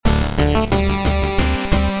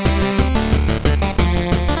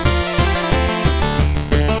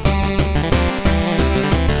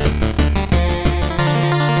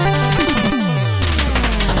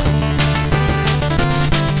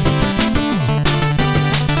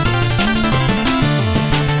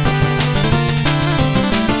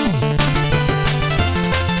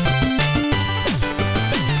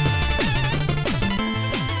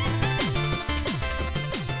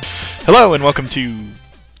Hello and welcome to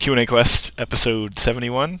Q&A Quest, episode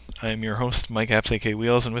 71. I'm your host, Mike Apps, aka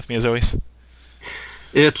Wheels, and with me as always...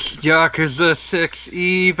 It's Yakuza 6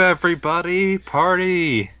 Eve, everybody!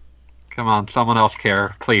 Party! Come on, someone else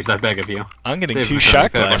care. Please, I beg of you. I'm getting two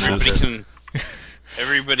shot glasses.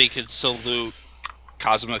 Everybody can salute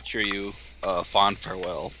Kazuma Kiryu fond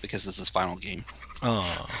farewell, because it's his final game.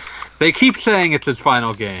 Oh. They keep saying it's his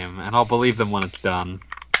final game, and I'll believe them when it's done.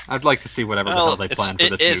 I'd like to see whatever the hell they plan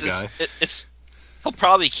for this new guy. He'll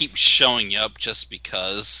probably keep showing up just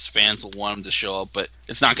because fans will want him to show up, but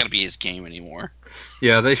it's not going to be his game anymore.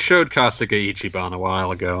 Yeah, they showed Kasuga Ichiban a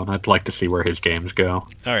while ago, and I'd like to see where his games go.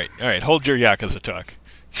 Alright, hold your Yakuza talk.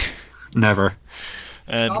 Never.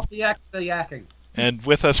 And, Off the yakking. And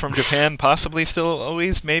with us from Japan, possibly still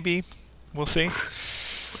always, maybe? We'll see.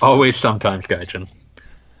 Always, sometimes, Gaijin.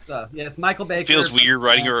 So, yes, Michael Baker. It feels weird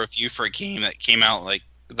writing a review for a game that came out,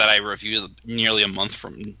 that I reviewed nearly a month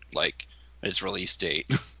from, its release date.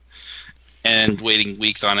 And waiting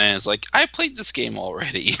weeks on end. It's like, I played this game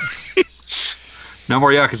already. No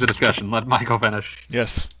more Yakuza discussion. Let Michael finish.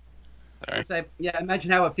 Yes. I'd say, imagine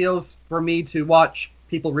how it feels for me to watch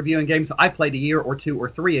people reviewing games I played a year or two or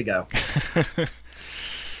three ago.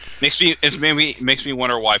 Makes me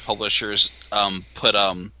wonder why publishers put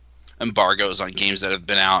embargoes on games that have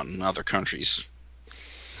been out in other countries.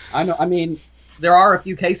 I know. I mean, there are a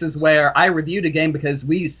few cases where I reviewed a game because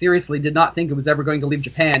we seriously did not think it was ever going to leave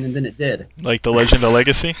Japan, and then it did. Like The Legend of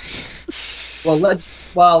Legacy? Well,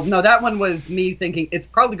 no, that one was me thinking it's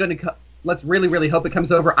probably going to. Let's really, really hope it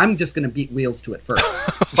comes over. I'm just going to beat Wheels to it first.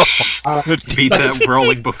 Beat that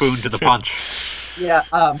rolling buffoon to the punch. Yeah.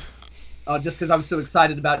 Just because I was so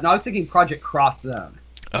excited about it. No, I was thinking Project Cross Zone.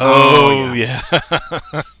 Oh yeah.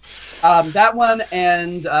 That one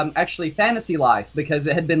and actually Fantasy Life, because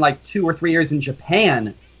it had been like 2 or 3 years in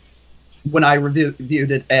Japan when I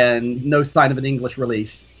reviewed it and no sign of an English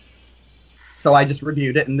release. So I just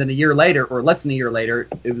reviewed it, and then a year later, or less than a year later,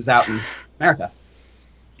 it was out in America.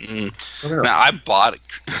 Now, I bought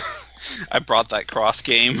that Cross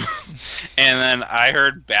game, and then I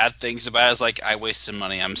heard bad things about it. I was like, I wasted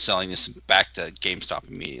money. I'm selling this back to GameStop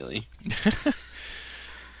immediately.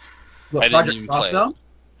 What, I didn't even play it.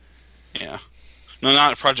 Yeah. No,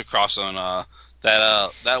 not Project Cross Zone.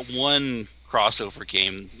 That one crossover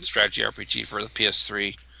game, strategy RPG for the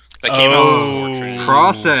PS3 that came out before Trinity.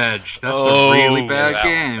 Cross Edge. That's a really bad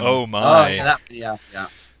game. Oh my. Yeah.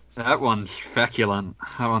 That one's feculent.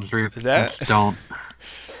 That one's really... Don't.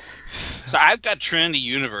 So I've got Trinity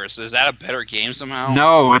Universe. Is that a better game somehow?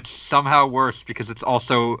 No, it's somehow worse because it's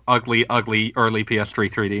also ugly early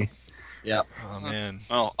PS3 3D. Yep. Oh man.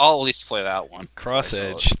 Well, I'll at least play that one. Cross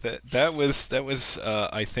Edge. That was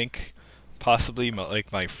I think possibly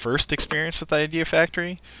my first experience with Idea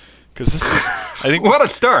Factory, because this is I think what a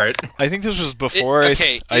start. I think this was before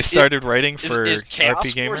I started writing for is Chaos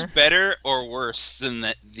RP Gamer. Wars better or worse than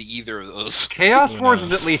the either of those? Chaos Wars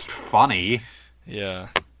is at least funny. Yeah.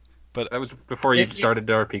 But that was before you started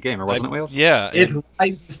RP Gamer, wasn't it, Wheels? Yeah. It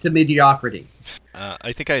rises to mediocrity.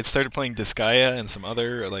 I think I had started playing Disgaea and some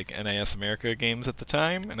other NIS America games at the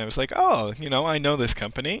time, and I was like, oh, I know this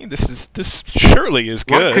company. This surely is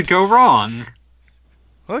good. What could go wrong?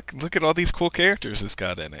 Look at all these cool characters it's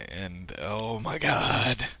got in it, and oh my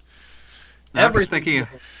god. I'm just thinking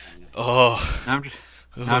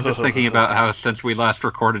about how since we last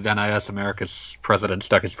recorded NIS America's president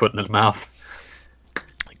stuck his foot in his mouth.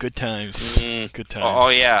 Good times. Good times. Oh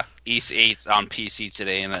yeah, East 8's on PC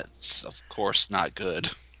today, and that's of course not good.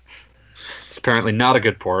 It's apparently not a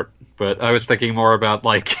good port, but I was thinking more about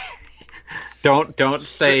don't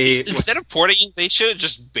say. So, instead of porting, they should have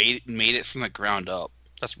just made it from the ground up.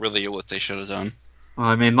 That's really what they should have done. Well,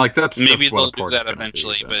 I mean, that's maybe they'll do that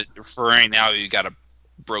eventually, but for right now, you got a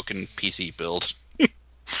broken PC build.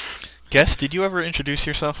 Guess, did you ever introduce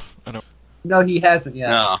yourself? I don't. No, he hasn't yet.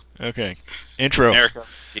 No. Okay. Intro. America.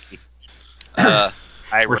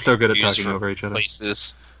 We're so good at talking over each other.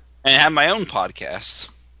 Places, and I have my own podcast.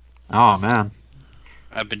 Oh man.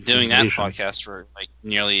 I've been doing that podcast for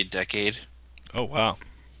nearly a decade. Oh wow.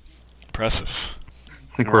 Impressive.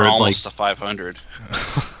 I think we're almost to 500.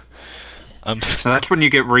 So that's when you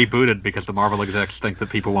get rebooted because the Marvel execs think that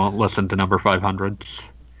people won't listen to number 500s.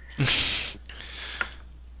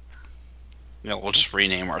 Yeah, we'll just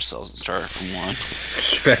rename ourselves and start from one.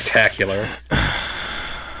 Spectacular.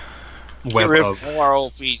 Get rid of all our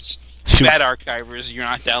old feeds. Bad archivers, you're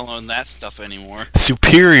not downloading that stuff anymore.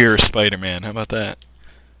 Superior Spider-Man, how about that?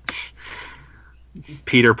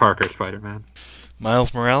 Peter Parker Spider-Man.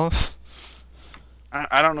 Miles Morales?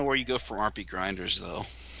 I don't know where you go from RP grinders, though.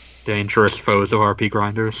 Dangerous foes of RP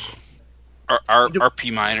grinders.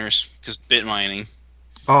 RP miners, because bit mining.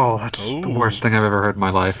 Oh, that's the worst thing I've ever heard in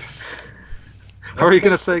my life. How are you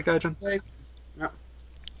going to say, Gaijin?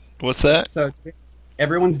 What's that? So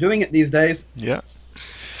everyone's doing it these days. Yeah.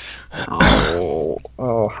 Oh,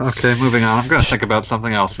 okay, moving on. I'm going to think about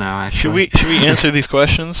something else now, actually. Should we answer these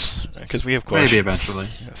questions? Because we have questions. Maybe eventually.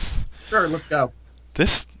 Yes. Sure, let's go.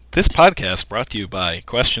 This podcast brought to you by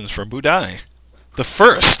questions from Budai. The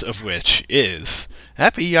first of which is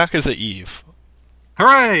Happy Yakuza Eve.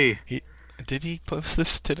 Hooray! Did he post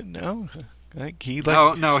this today? No.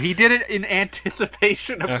 No, he did it in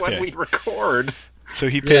anticipation of when we record. So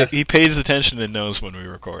he pays attention and knows when we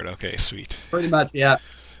record. Okay, sweet. Pretty much, yeah.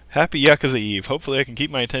 Happy Yakuza Eve. Hopefully I can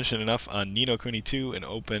keep my attention enough on Ni no Kuni 2 and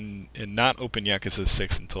not open Yakuza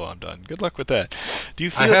 6 until I'm done. Good luck with that. Do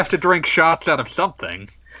you feel I have to drink shots out of something.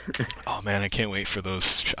 Oh man, I can't wait for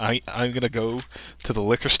those. I'm gonna go to the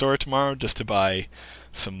liquor store tomorrow just to buy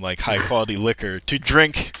some like high quality liquor to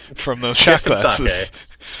drink from those shot glasses.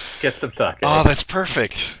 Get some sake. Oh, that's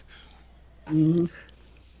perfect. Mm-hmm.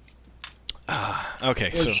 Okay,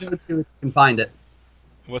 Or so Shochu, if you can find it.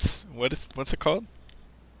 what's it called?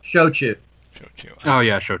 Shochu. Shochu. Oh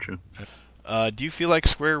yeah, Shochu. Do you feel like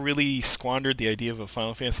Square really squandered the idea of a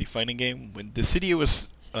Final Fantasy fighting game? When Dissidia was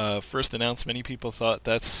first announced, many people thought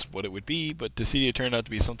that's what it would be, but Dissidia turned out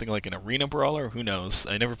to be something like an arena brawler. Who knows?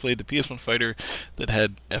 I never played the PS1 fighter that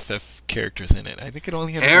had FF characters in it. I think it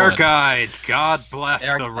only had Air one. Guys, God bless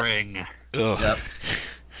Air the Guys. ring. Ugh. Yep.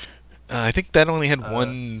 I think that only had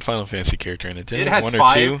one Final Fantasy character in it. Didn't It had one 5.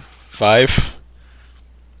 or 2? 5?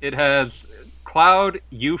 It has Cloud,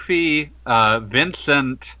 Yuffie,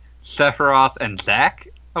 Vincent, Sephiroth, and Zack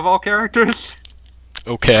of all characters.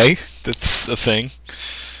 Okay, that's a thing.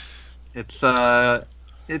 It's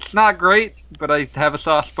not great, but I have a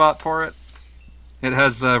soft spot for it. It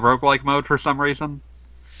has a roguelike mode for some reason.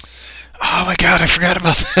 Oh my god, I forgot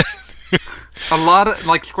about that. A lot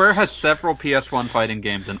of Square has several PS1 fighting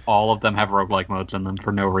games, and all of them have roguelike modes in them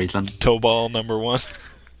for no reason. Tobal number 1.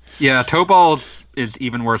 Yeah, Tobal is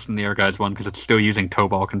even worse than the Air Guys one because it's still using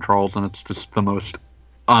Tobal controls, and it's just the most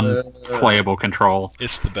unplayable control.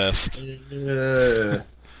 It's the best.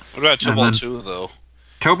 What about Tobal 2, though?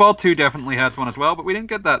 Tobal 2 definitely has one as well, but we didn't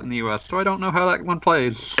get that in the US, so I don't know how that one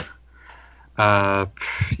plays. I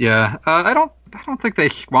don't think they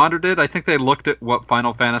squandered it. I think they looked at what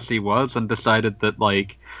Final Fantasy was and decided that,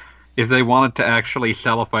 if they wanted to actually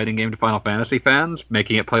sell a fighting game to Final Fantasy fans,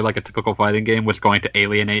 making it play like a typical fighting game was going to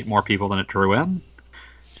alienate more people than it drew in.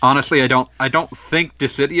 Honestly, I don't think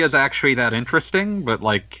Dissidia is actually that interesting, but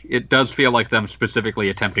it does feel like them specifically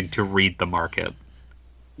attempting to read the market.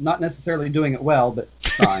 Not necessarily doing it well, but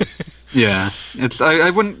fine. Yeah, I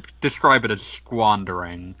wouldn't describe it as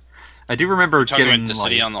squandering. I do remember Talking getting about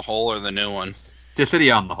Dissidia on the whole or the new one?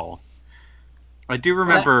 Dissidia on the whole. I do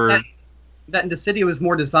remember that Dissidia was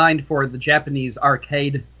more designed for the Japanese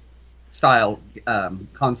arcade style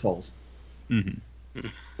consoles,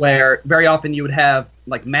 where very often you would have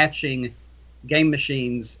matching game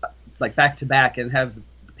machines back to back and have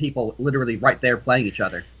people literally right there playing each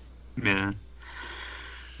other. Yeah.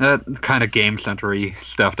 That kind of game-centery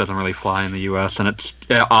stuff doesn't really fly in the US, and it's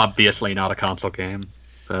obviously not a console game.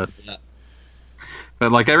 But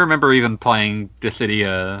I remember even playing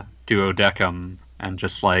Dissidia Duodecim, and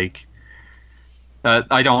just I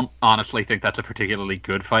don't honestly think that's a particularly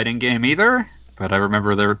good fighting game either. But I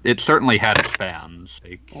remember it certainly had its fans.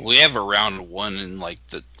 We have a round 1 in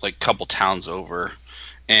the couple towns over,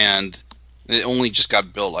 and it only just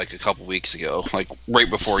got built a couple weeks ago, right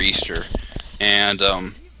before Easter, and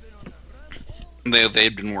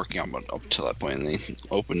they'd been working on it up to that point, and they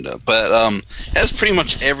opened up. But it has pretty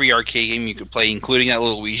much every arcade game you could play, including that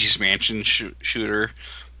little Luigi's Mansion shooter.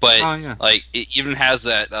 But it even has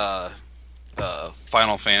that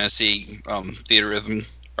Final Fantasy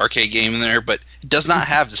Theatrhythm arcade game in there, but it does not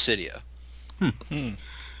have Dissidia.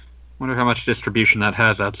 Wonder how much distribution that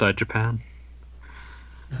has outside Japan.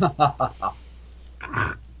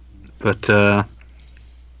 But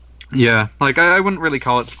yeah, I wouldn't really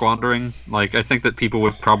call it squandering. I think that people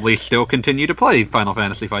would probably still continue to play Final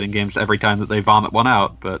Fantasy fighting games every time that they vomit one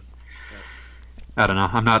out, but I don't know.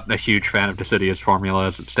 I'm not a huge fan of Dissidia's formula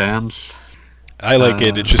as it stands. I like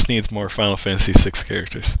it. It just needs more Final Fantasy 6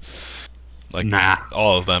 characters. Nah.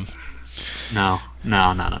 All of them. No.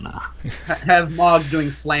 Have Mog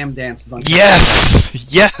doing slam dances on. Yes!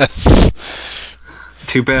 Yes!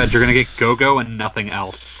 Too bad. You're going to get Go-Go and nothing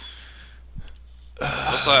else.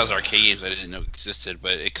 Also has arcade games I didn't know existed,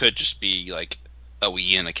 but it could just be a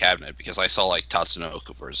Wii in a cabinet, because I saw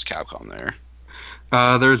Tatsunoko vs. Capcom there.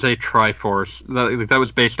 There's a Triforce. That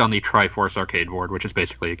was based on the Triforce arcade board, which is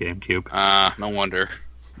basically a GameCube. No wonder.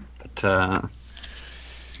 But,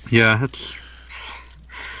 yeah, it's...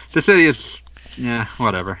 Dissidia is... Yeah,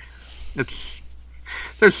 whatever.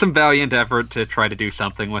 There's some valiant effort to try to do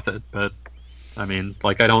something with it, but... I mean,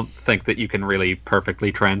 I don't think that you can really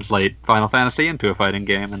perfectly translate Final Fantasy into a fighting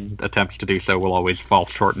game, and attempts to do so will always fall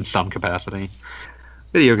short in some capacity.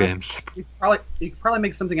 Video games. You could probably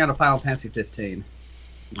make something out of Final Fantasy 15.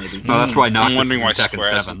 Maybe. Well, that's why Noctis I'm wondering why is in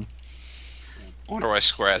Square Tekken hasn't. 7. I wonder why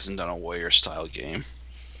Square hasn't done a Warrior-style game.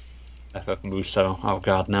 FF Muso. Oh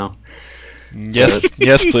god, no. Yes,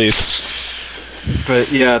 yes, please. But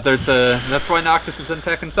yeah, that's why Noctis is in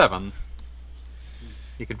Tekken 7.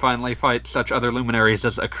 You can finally fight such other luminaries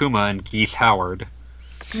as Akuma and Geese Howard.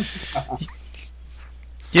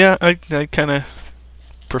 Yeah, I kind of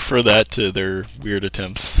prefer that to their weird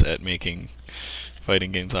attempts at making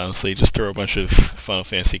fighting games. Honestly, just throw a bunch of Final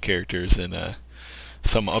Fantasy characters in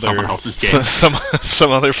some Someone else's game.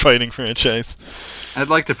 some other fighting franchise. I'd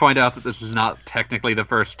like to point out that this is not technically the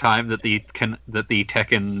first time that the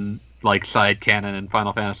Tekken side canon in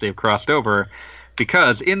Final Fantasy have crossed over,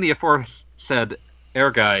 because in the aforesaid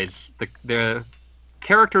Ehrgeiz, the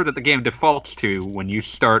character that the game defaults to when you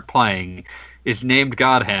start playing is named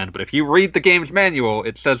Godhand, but if you read the game's manual,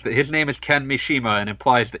 it says that his name is Ken Mishima and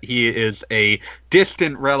implies that he is a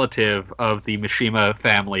distant relative of the Mishima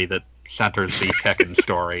family that centers the Tekken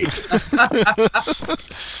story.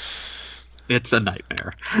 It's a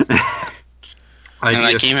nightmare. And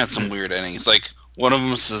that game has some weird endings. Like, one of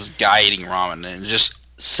them is this guy eating ramen, and it just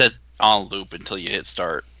sits on loop until you hit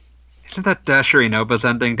start. Isn't that Dashiri Noba's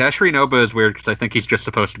ending? Dashiri Noba is weird because I think he's just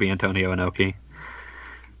supposed to be Antonio Inoki.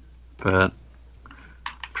 But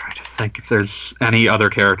I'm trying to think if there's any other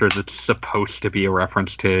characters that's supposed to be a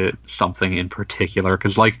reference to something in particular.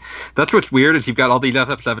 Because, that's what's weird is you've got all these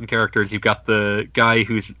FF7 characters. You've got the guy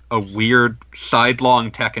who's a weird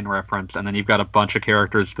sidelong Tekken reference, and then you've got a bunch of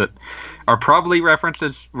characters that are probably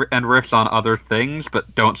references and riffs on other things,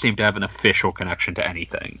 but don't seem to have an official connection to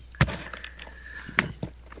anything.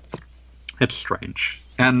 It's strange.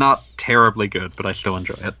 And not terribly good, but I still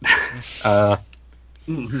enjoy it.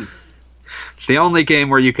 It's the only game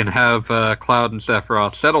where you can have Cloud and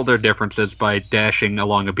Sephiroth settle their differences by dashing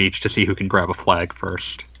along a beach to see who can grab a flag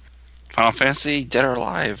first. Final Fantasy Dead or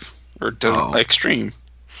Alive. Or Extreme.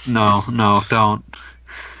 No, don't.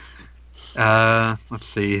 Let's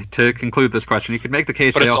see. To conclude this question, you could make the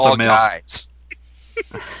case But they it's also all guys.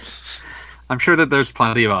 I'm sure that there's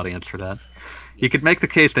plenty of audience for that. You could make the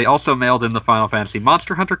case they also mailed in the Final Fantasy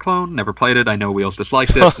Monster Hunter clone. Never played it. I know Wheels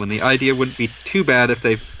disliked it. When the idea wouldn't be too bad if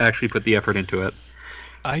they actually put the effort into it.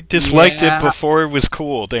 I disliked it before it was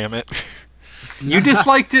cool. Damn it. You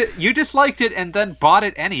disliked it. You disliked it, and then bought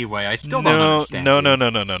it anyway. I still don't understand. No.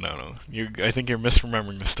 I think you're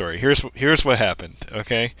misremembering the story. Here's what happened.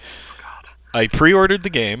 Okay. God. I pre-ordered the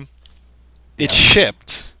game. It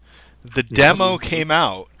shipped. The demo came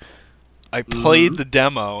out. I played the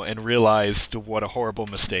demo and realized what a horrible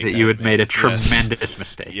mistake that you had made a tremendous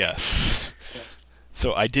mistake. Yes.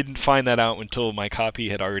 So I didn't find that out until my copy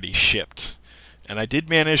had already shipped. And I did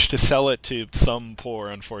manage to sell it to some poor,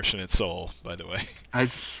 unfortunate soul, by the way. I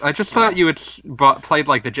just thought you had played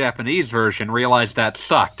the Japanese version, realized that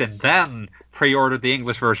sucked, and then pre-ordered the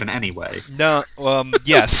English version anyway. No,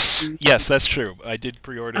 yes, that's true. I did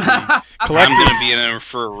pre-order the collector's. I'm going to be in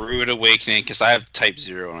for a rude awakening because I have Type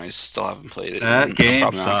 0 and I still haven't played it. That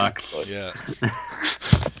game sucks. Yeah.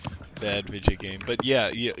 Bad video game. But yeah,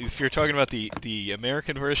 if you're talking about the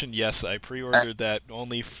American version, yes, I pre-ordered that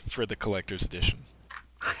only for the collector's edition.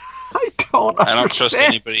 I don't trust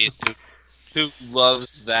anybody who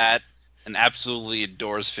loves that and absolutely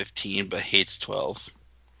adores 15 but hates 12.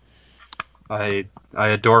 I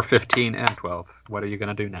adore 15 and 12. What are you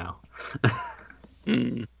going to do now?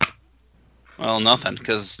 Well, nothing,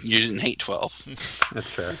 because you didn't hate 12. That's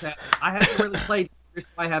fair. I haven't really played,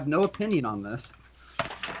 so I have no opinion on this.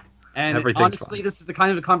 And honestly, fine. This is the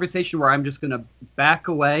kind of a conversation where I'm just going to back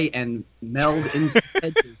away and meld into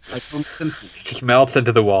edges like Homer Simpson. Just melts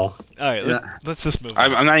into the wall. All right, let's just move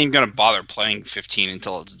on. I'm not even going to bother playing 15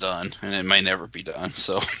 until it's done, and it might never be done,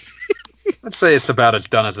 so... Let's say it's about as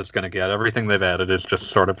done as it's going to get. Everything they've added is just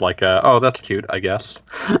sort of like, oh, that's cute, I guess.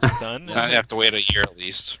 It's done. I have to wait a year at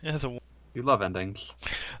least. It has a... You love endings.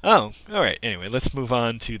 Oh, all right. Anyway, let's move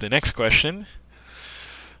on to the next question.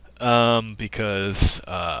 Because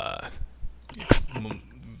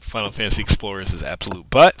Final Fantasy Explorers is absolute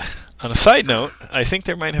butt. On a side note, I think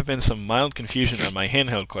there might have been some mild confusion on my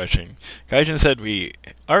handheld question. Gaijin said we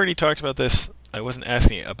already talked about this I wasn't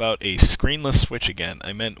asking about a screenless Switch again.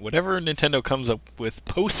 I meant whatever Nintendo comes up with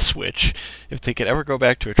post-Switch, if they could ever go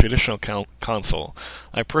back to a traditional console.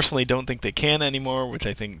 I personally don't think they can anymore, which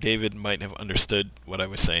I think David might have understood what I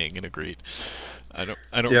was saying and agreed. I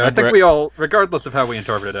don't Yeah, I think we all, regardless of how we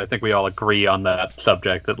interpret it, I think we all agree on that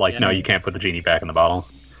subject that, like, no, you can't put the genie back in the bottle.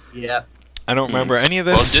 Yeah. I don't remember any of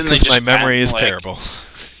this because my memory is terrible.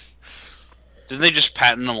 Didn't they just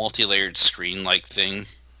patent a multi-layered screen-like thing?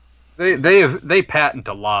 They patent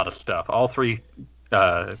a lot of stuff. All three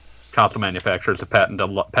console manufacturers have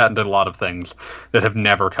patented a lot of things that have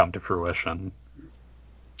never come to fruition.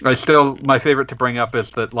 My favorite to bring up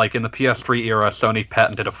is that, like, in the PS3 era, Sony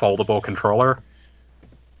patented a foldable controller.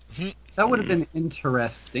 That would have been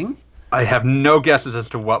interesting. I have no guesses as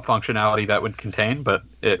to what functionality that would contain, but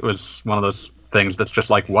it was one of those things that's just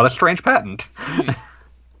like, what a strange patent.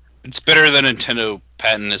 It's better than Nintendo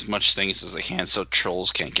patent as much things as they can so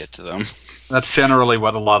trolls can't get to them. That's generally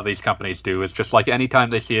what a lot of these companies do, is just like anytime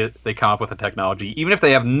they see it, they come up with a technology, even if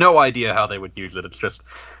they have no idea how they would use it, it's just,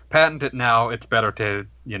 patent it now, it's better to,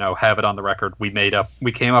 have it on the record. We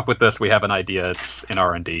came up with this, we have an idea, it's in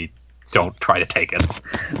R&D, don't try to take it.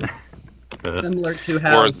 Similar to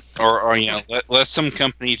how... Or let some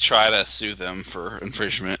company try to sue them for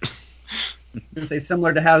infringement. I was going to say,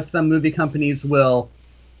 similar to how some movie companies will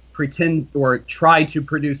pretend or try to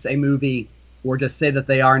produce a movie or just say that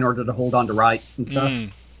they are in order to hold on to rights and stuff.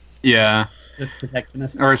 Yeah. Just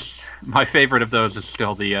protectionist. Or my favorite of those is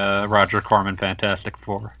still the Roger Corman Fantastic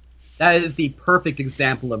Four. That is the perfect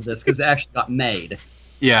example of this, because it actually got made.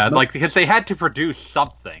 Yeah, because they had to produce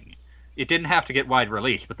something. It didn't have to get wide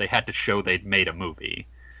release, but they had to show they'd made a movie.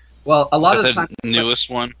 Well, a lot of the time... the newest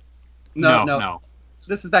one? No.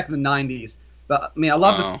 This is back in the 90s. But, I mean, a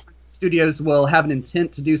lot of the studios will have an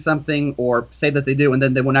intent to do something or say that they do, and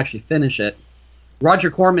then they won't actually finish it.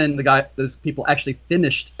 Roger Corman, those people actually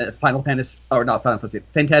finished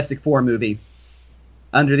Fantastic Four movie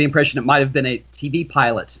under the impression it might have been a TV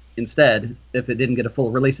pilot instead if it didn't get a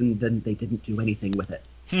full release, and then they didn't do anything with it.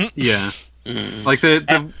 Yeah. Like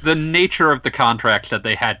the nature of the contract said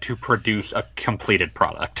they had to produce a completed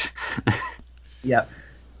product. Yep.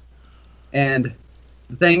 And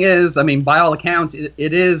the thing is, I mean, by all accounts, it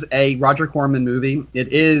is a Roger Corman movie.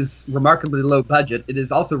 It is remarkably low budget. It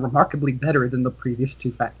is also remarkably better than the previous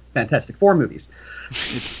two Fantastic Four movies.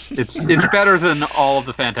 It's better than all of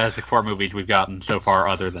the Fantastic Four movies we've gotten so far,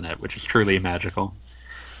 other than it, which is truly magical.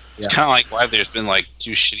 It's kind of like why there's been like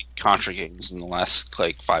 2 shitty Contra games in the last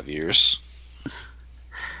 5 years.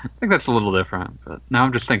 I think that's a little different, but now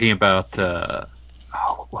I'm just thinking about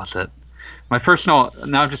what was it?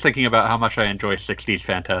 Now I'm just thinking about how much I enjoy 60s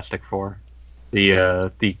Fantastic Four.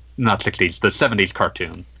 The not 60s, the 70s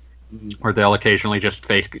cartoon, where they'll occasionally just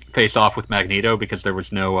face off with Magneto because there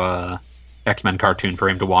was no X-Men cartoon for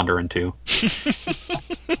him to wander into.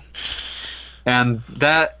 And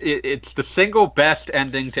it's the single best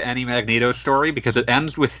ending to any Magneto story, because it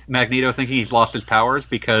ends with Magneto thinking he's lost his powers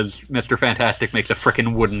because Mr. Fantastic makes a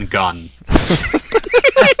frickin' wooden gun.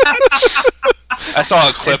 I saw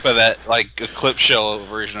a clip of that, a clip show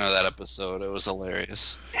version of that episode. It was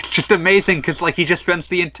hilarious. It's just amazing because he just spends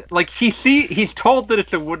he's told that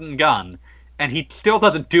it's a wooden gun, and he still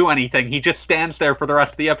doesn't do anything. He just stands there for the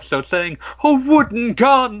rest of the episode saying, "A wooden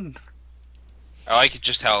gun." I like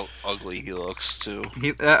just how ugly he looks too.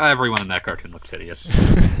 Everyone in that cartoon looks hideous.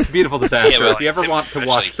 It's a beautiful disaster. If you ever want to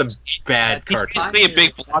watch some bad cartoons, he's basically a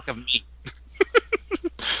big block of meat.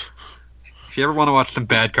 If you ever want to watch some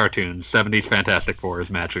bad cartoons, 70s Fantastic Four is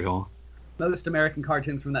magical. Most American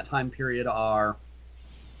cartoons from that time period are.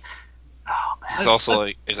 Oh man! It's also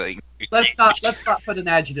let's not put an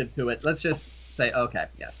adjective to it. Let's just say okay,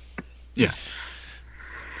 yes. Yeah.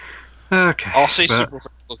 Okay. I'll say Super Friends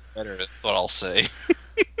look better. That's what I'll say.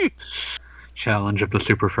 Challenge of the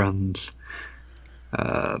Super Friends.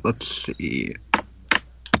 Let's see.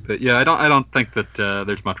 But yeah, I don't think that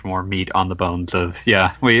there's much more meat on the bones of.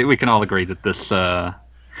 Yeah, we can all agree that this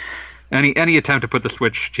any attempt to put the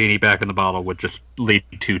Switch genie back in the bottle would just lead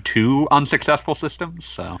to 2 unsuccessful systems.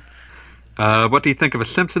 So, what do you think of a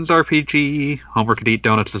Simpsons RPG? Homer could eat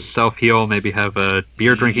donuts as a self-heal. Maybe have a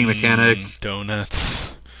beer drinking mechanic.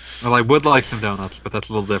 Donuts. Well, I would like some donuts, but that's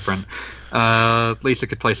a little different. Lisa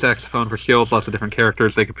could play saxophone for skills, lots of different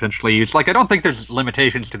characters they could potentially use. I don't think there's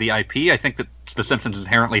limitations to the IP. I think that The Simpsons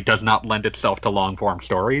inherently does not lend itself to long-form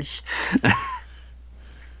stories.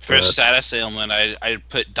 For a status ailment, I'd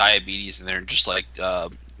put diabetes in there, just like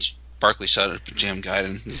Barkley shot at Jam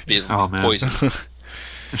Gaiden. It's being poison.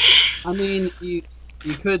 I mean, you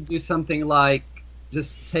could do something like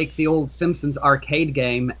just take the old Simpsons arcade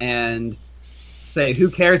game and say, who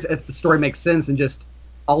cares if the story makes sense, and just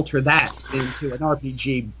alter that into an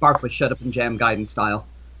RPG Barkley Shut Up and Jam Gaiden style.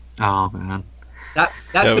 Oh man, that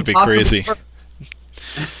would could be possibly crazy. work.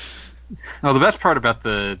 No, the best part about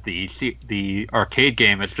the arcade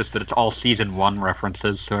game is just that it's all Season 1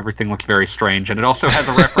 references, so everything looks very strange, and it also has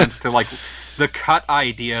a reference to like the cut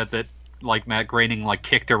idea that like Matt Groening like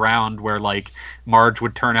kicked around, where like Marge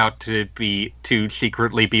would turn out to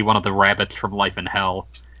secretly be one of the rabbits from Life in Hell.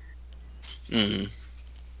 Mm.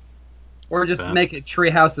 Or just make a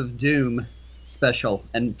Treehouse of Doom special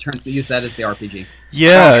and use that as the RPG.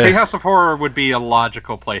 Yeah, Treehouse of Horror would be a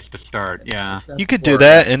logical place to start. Yeah, you could do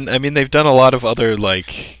that, and I mean they've done a lot of other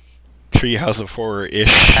like Treehouse of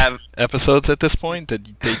Horror-ish episodes at this point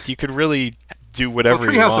that you could really do whatever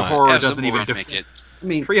you want. Treehouse of Horror doesn't even make it. I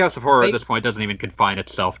mean, Treehouse of Horror at this point doesn't even confine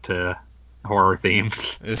itself to horror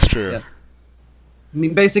themes. It's true. Yeah. I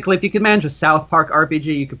mean, basically, if you could manage a South Park RPG,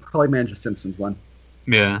 you could probably manage a Simpsons one.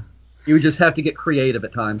 Yeah. You would just have to get creative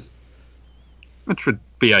at times. Which would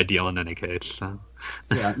be ideal in any case. So.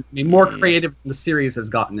 Yeah, I mean, more creative than the series has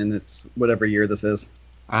gotten in its whatever year this is.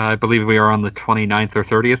 I believe we are on the 29th or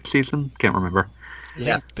 30th season. Can't remember.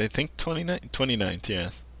 Yeah. I think 29th, yeah.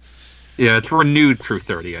 Yeah, it's renewed through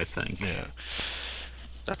 30, I think. Yeah.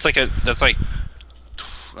 That's like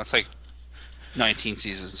 19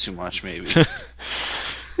 seasons too much, maybe.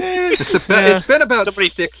 It's been about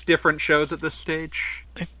 6 different shows at this stage.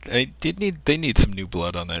 They need some new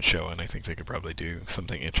blood on that show, and I think they could probably do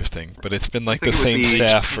something interesting. But it's been like the same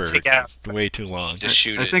staff for way too long.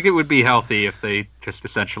 I think it would be healthy if they just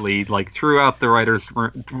essentially like threw out the writers'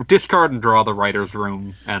 room, discard and draw the writers'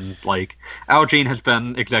 room, and like Al Jean has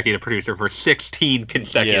been executive producer for 16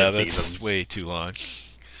 consecutive seasons. That's way too long.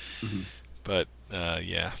 Mm-hmm. But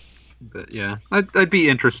yeah. But yeah, I'd be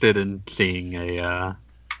interested in seeing a.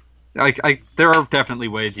 There are definitely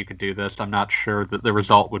ways you could do this. I'm not sure that the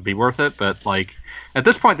result would be worth it, but like at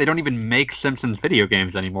this point, they don't even make Simpsons video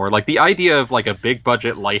games anymore. Like the idea of like a big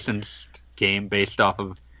budget licensed game based off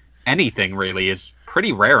of anything really is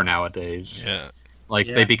pretty rare nowadays. Yeah.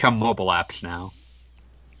 They become mobile apps now.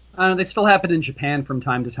 They still happen in Japan from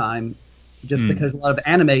time to time, just because a lot of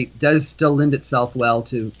anime does still lend itself well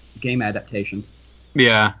to game adaptation.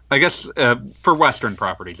 Yeah, I guess for Western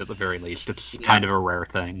properties at the very least, it's kind of a rare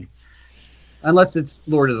thing. Unless it's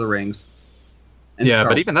Lord of the Rings. Yeah,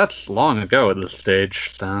 but even that's long ago at this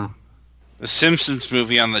stage, so... The Simpsons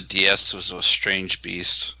movie on the DS was a strange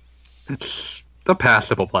beast. It's a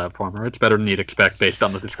passable platformer. It's better than you'd expect based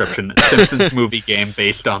on the description. Simpsons movie game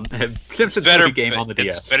based on... Simpsons movie game on the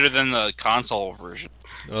DS. It's better than the console version.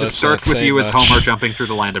 Well, it starts with you as Homer jumping through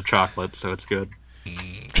the land of chocolate, so it's good.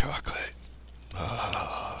 Chocolate.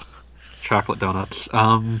 Chocolate donuts.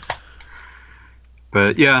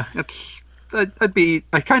 But yeah,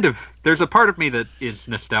 there's a part of me that is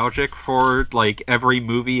nostalgic for like every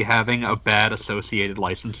movie having a bad associated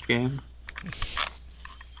licensed game.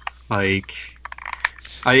 Like,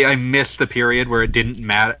 I miss the period where it didn't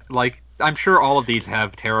matter. Like, I'm sure all of these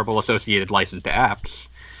have terrible associated licensed apps.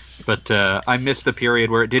 But I missed the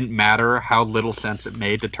period where it didn't matter how little sense it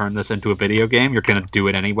made to turn this into a video game. You're going to do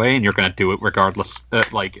it anyway, and you're going to do it regardless,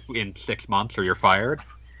 like in 6 months, or you're fired.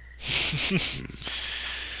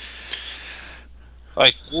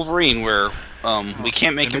 Like Wolverine, where we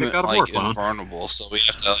can't make him like invulnerable, so we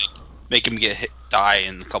have to make him die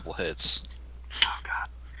in a couple hits. Oh God!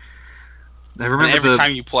 I remember and every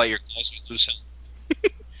time you play, your guys lose health.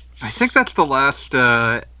 I think that's the last.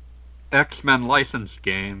 X-Men licensed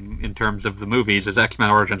game in terms of the movies is X-Men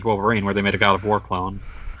Origins Wolverine, where they made a God of War clone.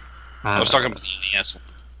 I was talking about the NES one.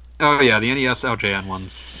 Oh yeah, the NES LJN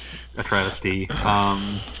one's a travesty.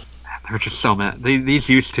 There were just so many. These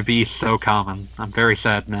used to be so common. I'm very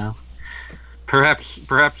sad now. Perhaps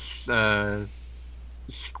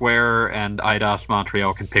Square and Eidos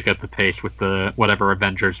Montreal can pick up the pace with the whatever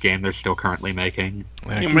Avengers game they're still currently making.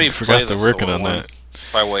 I forgot they're working on that.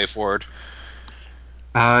 By WayForward.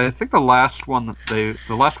 I think the last one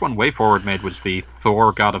WayForward made was the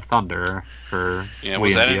Thor: God of Thunder for Wii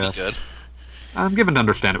was that any good? I'm given to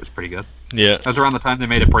understand it was pretty good. Yeah, that was around the time they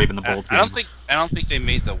made a Brave and the Bold. I don't think they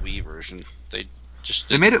made the Wii version.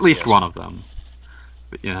 They made at least one of them.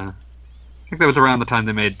 But yeah, I think that was around the time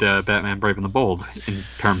they made Batman: Brave and the Bold in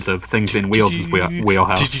terms of things in Wheels'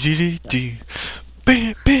 wheelhouse.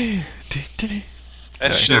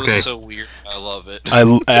 That show is so weird. I love it.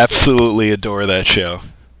 I absolutely adore that show.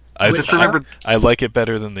 I just remembered. I like it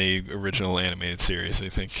better than the original animated series, I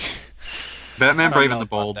think. Batman: Brave and the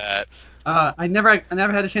Bold. That. I never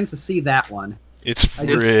had a chance to see that one. It's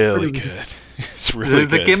really good. It's really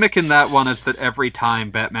The good. gimmick in that one is that every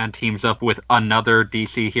time Batman teams up with another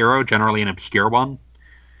DC hero, generally an obscure one,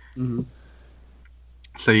 Mhm.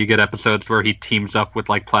 so you get episodes where he teams up with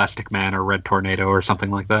like Plastic Man or Red Tornado or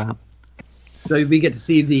something like that. So we get to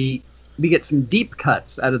see we get some deep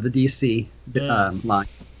cuts out of the DC line.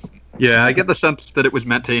 Yeah, I get the sense that it was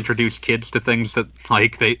meant to introduce kids to things that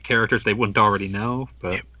like characters they wouldn't already know,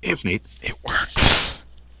 but it was neat. It works.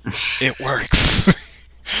 It works.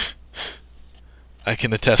 I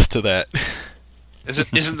can attest to that.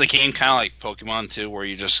 Isn't the game kind of like Pokemon too, where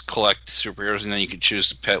you just collect superheroes and then you can choose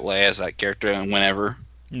to pet Leia as that character and whenever?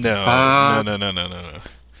 No.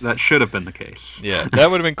 That should have been the case. Yeah, that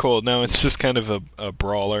would have been cool. No, it's just kind of a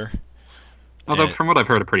brawler. Although, And from what I've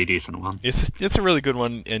heard, a pretty decent one. it's a really good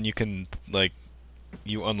one, and you can like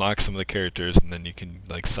you unlock some of the characters, and then you can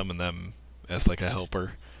like summon them as like a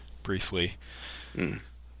helper briefly. Mm.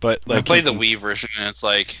 But I like played the Wii version, and it's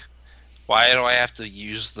like, why do I have to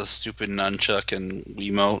use the stupid nunchuck and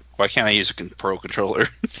Wiimote? Why can't I use a Pro controller?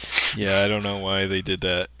 Yeah, I don't know why they did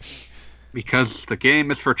that. Because the game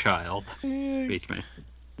is for child. Eh, Beats me.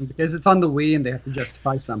 Because it's on the Wii and they have to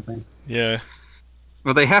justify something. Yeah,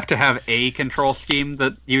 Well, they have to have a control scheme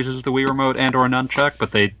that uses the Wii Remote and/or nunchuck,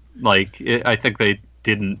 but they I think they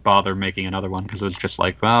didn't bother making another one because it was just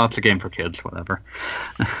like, well, it's a game for kids, whatever.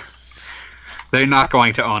 They're not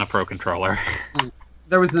going to own a Pro controller.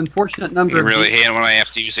 There was an unfortunate number I of really hate it when I have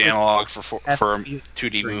to use analog for F-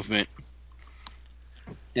 2D movement.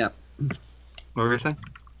 What were you saying?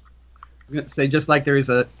 I'm going to say just like there is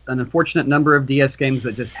an unfortunate number of DS games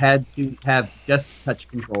that just had to have just touch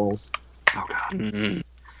controls. Oh god. Mm.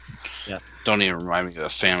 Yeah. Don't even remind me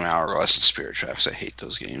of Phantom Hourglass and Spirit Tracks. I hate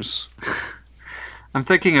those games. I'm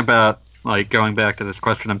thinking about like going back to this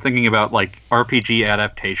question. I'm thinking about like RPG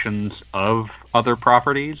adaptations of other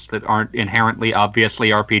properties that aren't inherently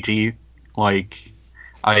obviously RPG like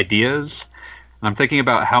ideas. And I'm thinking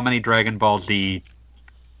about how many Dragon Ball Z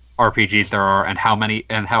RPGs there are, and how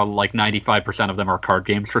like 95% of them are card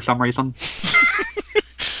games for some reason.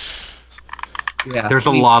 Yeah, There's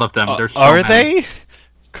a lot of them. There's so are many. they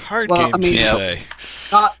card Well, I games? mean- You Yeah. say?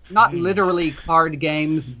 not literally card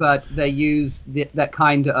games, but they use that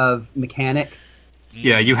kind of mechanic.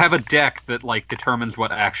 Yeah, you have a deck that like determines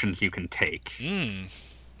what actions you can take. Mm.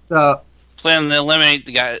 So Plan to eliminate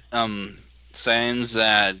the guy Saiyans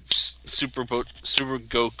that Super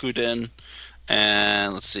Gokuden,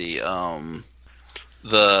 and let's see,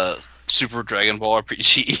 the Super Dragon Ball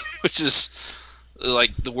RPG, which is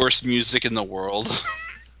like the worst music in the world.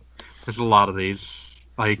 There's a lot of these.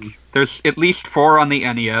 Like, there's at least 4 on the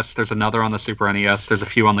NES. There's another on the Super NES. There's a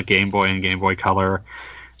few on the Game Boy and Game Boy Color.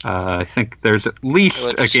 I think there's at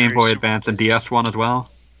least a Game Boy Advance and DS one as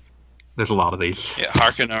well. There's a lot of these. Yeah,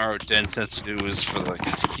 Harkanaru Densetsu is for the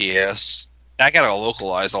DS. That got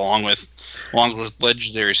localized along with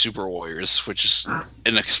Legendary Super Warriors, which is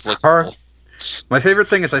inexplicable. My favorite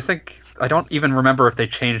thing is I don't even remember if they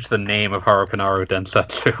changed the name of Harukanaru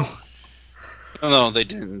Densetsu. No, they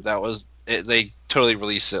didn't. That was it. They totally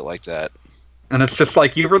released it like that. And it's just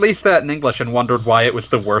like, you released that in English and wondered why it was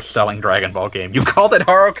the worst-selling Dragon Ball game. You called it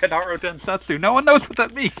Harukanaru Densetsu. No one knows what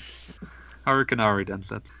that means. Harukanaru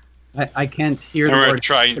Densetsu. I can't hear I the remember word.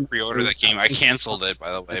 trying to pre-order that game. I canceled it,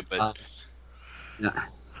 by the way. But Yeah.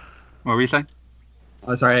 What were you saying?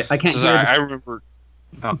 Oh, sorry, I can't so hear. I remember.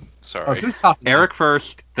 Oh. Oh, Sorry. who's talking? Eric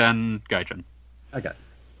first, then Gaijin. Okay.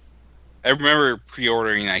 I remember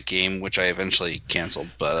pre-ordering that game, which I eventually canceled.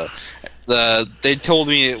 But they told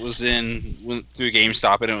me it was through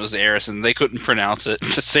GameStop and it was Eris, and they couldn't pronounce it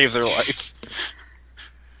to save their life.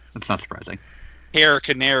 That's not surprising.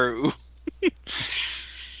 Harukanaru.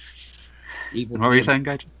 Evil What were you Dead. saying,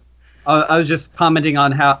 Gaijin? I was just commenting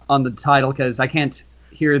on the title because I can't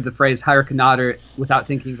hear the phrase Harukanaru without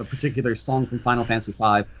thinking of a particular song from Final Fantasy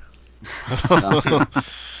V.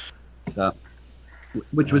 So,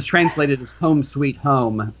 which was translated as "Home Sweet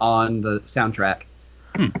Home" on the soundtrack.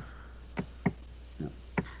 Okay,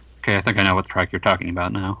 I think I know what track you're talking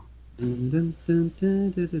about now. Yeah,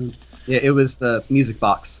 it was the music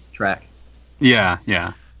box track. Yeah.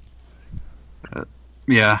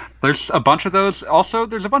 Yeah, there's a bunch of those. Also,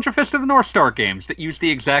 there's a bunch of Fist of the North Star games that use the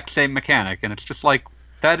exact same mechanic, and it's just like,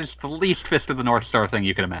 that is the least Fist of the North Star thing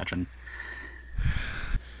you can imagine.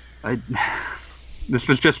 This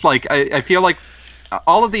was just like, I feel like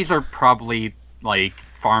all of these are probably like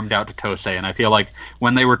farmed out to Tosei, and I feel like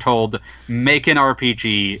when they were told, make an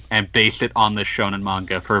RPG and base it on this shonen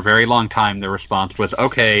manga, for a very long time their response was,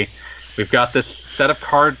 okay, we've got this set of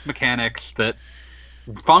card mechanics that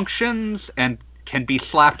functions and can be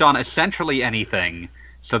slapped on essentially anything,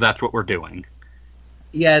 so that's what we're doing.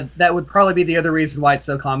 Yeah, that would probably be the other reason why it's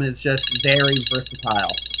so common. It's just very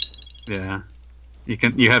versatile. Yeah.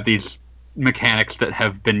 You have these mechanics that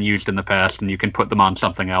have been used in the past, and you can put them on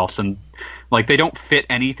something else, and like they don't fit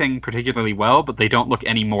anything particularly well, but they don't look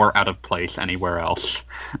any more out of place anywhere else.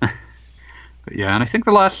 But yeah, and I think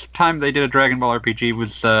the last time they did a Dragon Ball RPG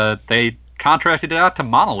was they contracted it out to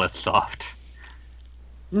Monolith Soft,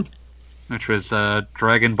 which was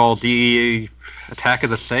Dragon Ball Z Attack of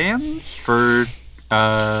the Saiyans for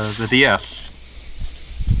the DS.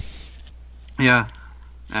 Yeah.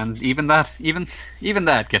 And even that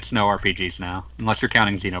gets no RPGs now, unless you're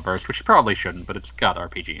counting Xenoverse, which you probably shouldn't, but it's got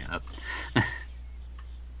RPG in it.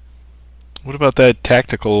 What about that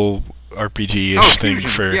tactical RPG-ish thing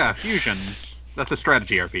Fusions. for? Yeah, Fusions. That's a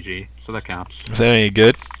strategy RPG, so that counts. Is that any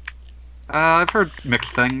good? I've heard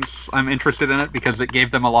mixed things. I'm interested in it because it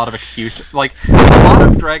gave them a lot of excuse. Like, a lot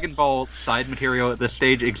of Dragon Ball side material at this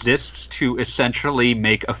stage exists to essentially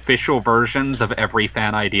make official versions of every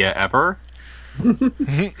fan idea ever.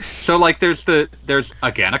 So like there's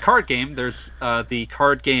again a card game. There's the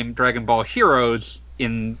card game Dragon Ball Heroes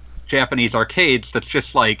in Japanese arcades that's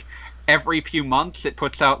just like every few months it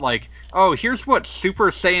puts out like, oh, here's what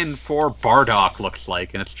Super Saiyan 4 Bardock looks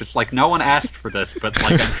like, and it's just like no one asked for this, but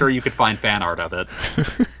like I'm sure you could find fan art of it.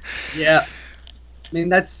 Yeah. I mean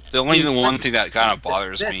that's The only one thing that kind of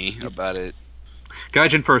bothers me about it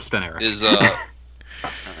Gaijin first, then Eric. is alright.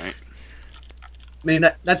 I mean,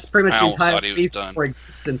 that's pretty much I the almost entire thought he was reason done. for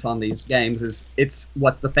existence on these games is it's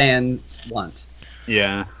what the fans want.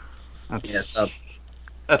 Yeah. Yes.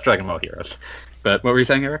 That's Dragon Ball Heroes. But what were you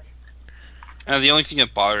saying, Eric? The only thing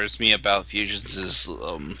that bothers me about Fusions is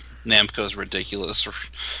Namco's ridiculous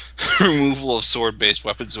removal of sword-based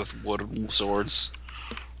weapons with wooden swords.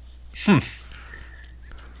 Okay,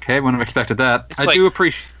 wouldn't have expected that. It's I like- do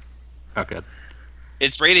appreciate... Oh, good.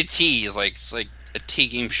 It's rated T. It's like a T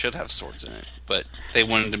game should have swords in it, but they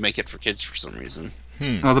wanted to make it for kids for some reason.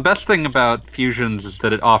 Well, the best thing about Fusions is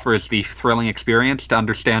that it offers the thrilling experience to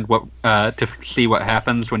understand to see what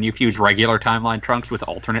happens when you fuse regular timeline trunks with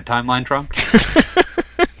alternate timeline trunks.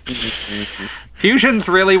 Fusions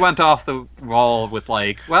really went off the wall with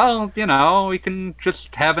like, well, you know, we can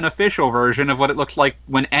just have an official version of what it looks like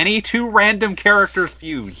when any two random characters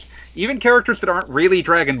fuse. Even characters that aren't really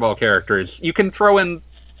Dragon Ball characters. You can throw in,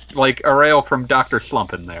 like, Arail from Dr.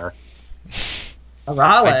 Slump in there.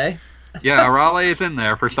 Arale. Yeah, Arale is in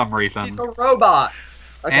there for some reason. She's a robot.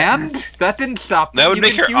 Okay. And that didn't stop them. That would You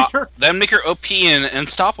make can her, fuse that would make her OP and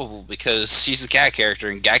unstoppable because she's a GAT character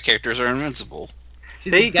and GAT characters are invincible.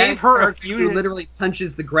 She's they a gag gave her a character few- who literally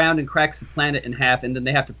punches the ground and cracks the planet in half, and then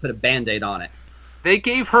they have to put a Band-Aid on it. They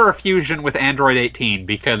gave her a fusion with Android 18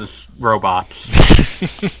 because robots.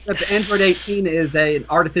 But the Android 18 is an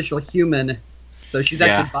artificial human, so she's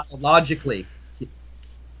actually biologically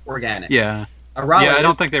organic. Yeah. Arale Yeah, I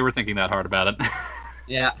don't is- think they were thinking that hard about it.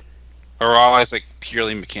 Yeah. Arale is like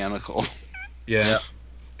purely mechanical. Yeah.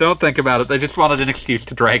 Don't think about it. They just wanted an excuse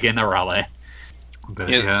to drag in Arale. But,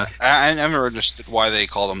 yeah. I never understood why they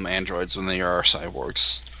called them androids when they are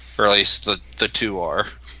cyborgs, or at least the two are.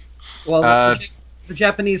 Well, the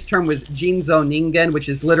Japanese term was Jinzo Ningen, which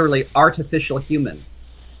is literally artificial human.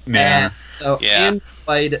 Yeah. And so Yeah.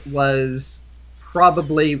 Android was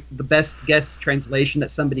probably the best guess translation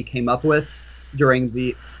that somebody came up with during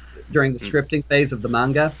the scripting phase of the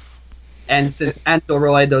manga. And since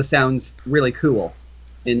Androido sounds really cool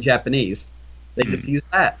in Japanese, they just use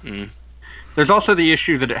that. There's also the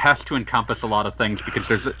issue that it has to encompass a lot of things because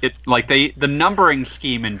the numbering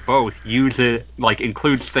scheme in both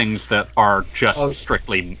includes things that are just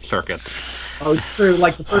strictly circuits. Oh, it's true.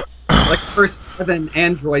 Like the first 7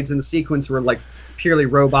 androids in the sequence were like purely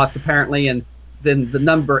robots, apparently, and then the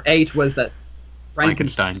number 8 was that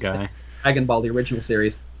Frankenstein guy. Dragon Ball, the original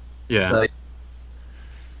series. Yeah.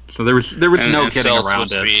 So there was no getting Cell's around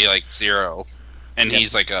supposed to be like 0, and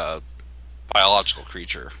he's like a biological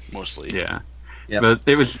creature mostly. Yeah. Yep. But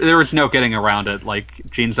there was no getting around it. Like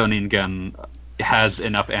Jinzo Ningen has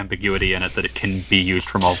enough ambiguity in it that it can be used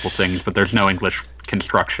for multiple things, but there's no English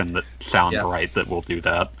construction that sounds right that will do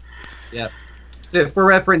that. Yeah. So for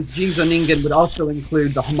reference, Jinzo Ningen would also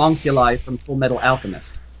include the homunculi from Full Metal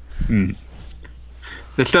Alchemist.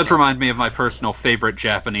 This does remind me of my personal favorite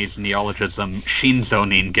Japanese neologism, Shinzo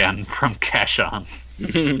Ningen from Kashan,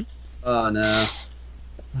 Oh no.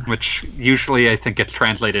 which usually I think gets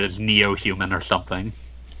translated as neo-human or something.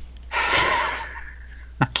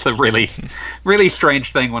 That's a really, really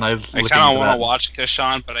strange thing when I was I looking kind of into want to that. watch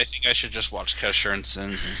Kashan, but I think I should just watch Kesher and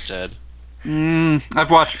Sins instead.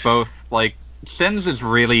 I've watched both. Like, Sins is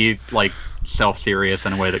really, like, self-serious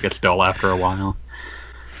in a way that gets dull after a while.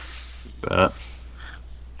 But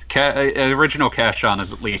original Kashan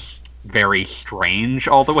is at least very strange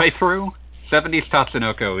all the way through. 70s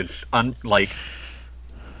Tatsunoko is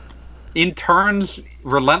in turns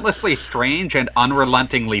relentlessly strange and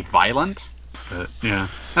unrelentingly violent. But yeah,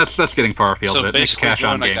 that's getting far afield. So it makes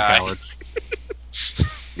Kashan game cowards.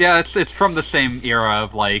 Yeah, it's from the same era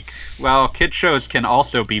of kid shows can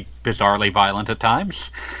also be bizarrely violent at times.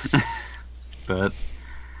 But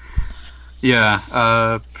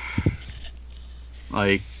yeah,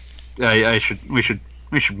 we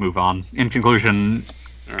should move on. In conclusion,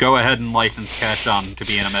 go ahead and license Kashan to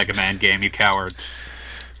be in a Mega Man game, you cowards.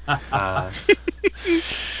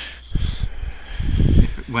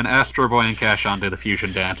 When Astro Boy and Kashan do the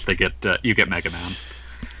fusion dance, you get Mega Man.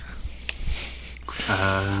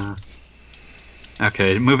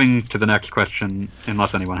 Okay, moving to the next question,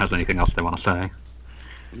 unless anyone has anything else they want to say.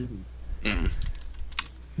 Mm-hmm.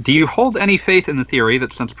 Do you hold any faith in the theory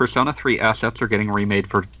that since Persona 3 assets are getting remade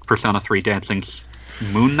for Persona 3 Dancing's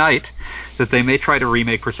Moon Knight, that they may try to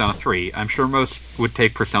remake Persona 3? I'm sure most would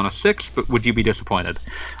take Persona 6, but would you be disappointed?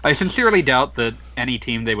 I sincerely doubt that any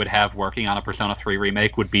team they would have working on a Persona 3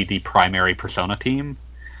 remake would be the primary Persona team.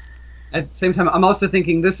 At the same time, I'm also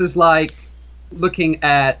thinking this is like looking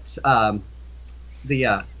at I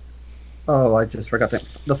just forgot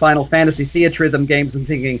the Final Fantasy Theatrhythm games and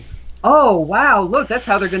thinking, oh wow, look, that's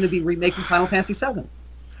how they're going to be remaking Final Fantasy VII.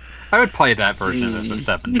 I would play that version of the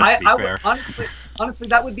 7. Honestly,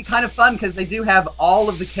 that would be kind of fun because they do have all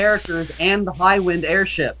of the characters and the Highwind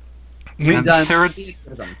airship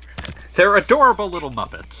redone. They're adorable little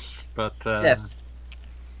Muppets, but yes.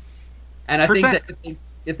 And I think that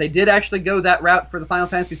if they did actually go that route for the Final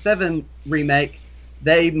Fantasy VII remake,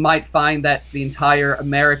 they might find that the entire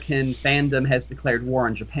American fandom has declared war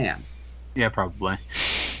on Japan. Yeah, probably.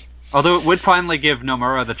 Although it would finally give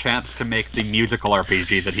Nomura the chance to make the musical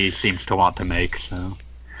RPG that he seems to want to make, so...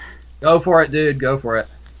 Go for it, dude. Go for it.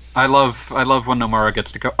 I love when Nomura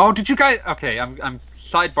gets to go... Oh, did you guys... Okay, I'm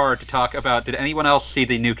sidebarred to talk about... Did anyone else see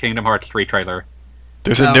the new Kingdom Hearts 3 trailer?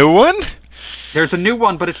 There's a new one? There's a new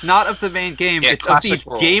one, but it's not of the main game. Yeah, it's of these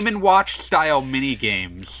World. Game & Watch style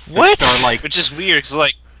mini-games. What? Which is weird,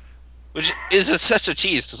 because, which is such a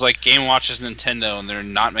tease, because, Game Watch is Nintendo, and they're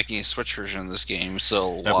not making a Switch version of this game,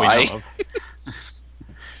 so that why? We know of.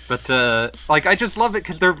 But, I just love it,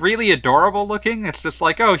 because they're really adorable looking. It's just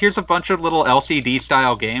oh, here's a bunch of little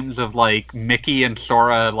LCD-style games of, Mickey and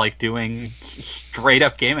Sora, doing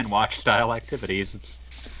straight-up Game & Watch-style activities.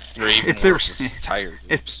 Or even worse, it's tired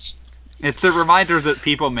loops. It's a reminder that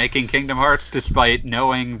people making Kingdom Hearts, despite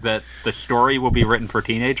knowing that the story will be written for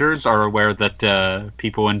teenagers, are aware that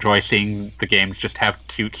people enjoy seeing the games just have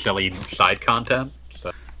cute, silly side content.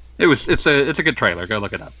 So it's a good trailer. Go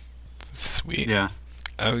look it up. Sweet. Yeah,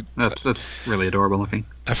 that's really adorable looking.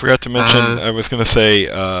 I forgot to mention. I was going to say,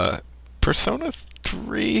 Persona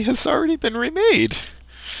 3 has already been remade.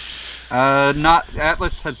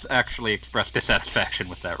 Atlas has actually expressed dissatisfaction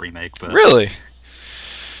with that remake, but really.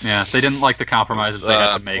 Yeah, they didn't like the compromises they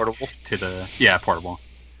had to make portable? Portable.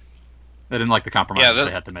 They didn't like the compromises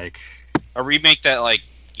they had to make. A remake that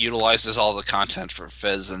utilizes all the content for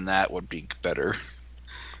Fez, and that would be better.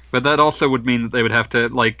 But that also would mean that they would have to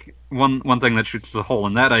one thing that shoots the hole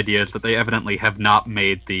in that idea is that they evidently have not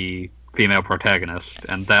made the female protagonist,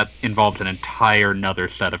 and that involves an entire another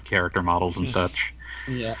set of character models and such.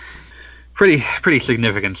 Yeah. Pretty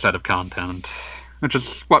significant set of content, which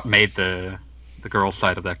is what made the girls'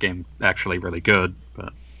 side of that game actually really good.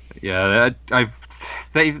 But yeah,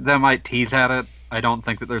 they might tease at it. I don't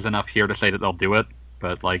think that there's enough here to say that they'll do it.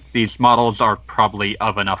 But these models are probably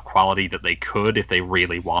of enough quality that they could if they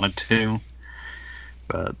really wanted to.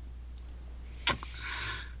 But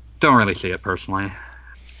don't really see it personally.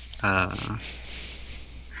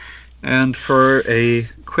 And for a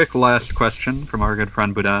quick last question from our good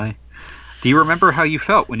friend Budai. Do you remember how you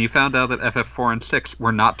felt when you found out that FF4 and 6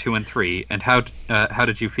 were not 2 and 3, and how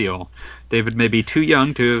did you feel? David may be too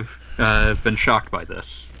young to have been shocked by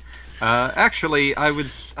this. Actually, I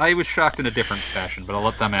was shocked in a different fashion, but I'll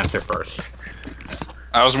let them answer first.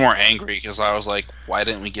 I was more angry because I was like, why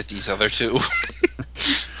didn't we get these other two?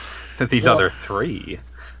 These other three.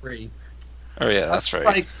 Oh yeah, that's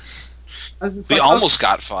right. We almost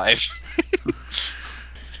got 5.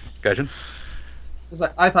 Gaijin?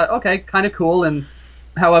 I thought, okay, kind of cool, and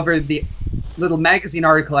however, the little magazine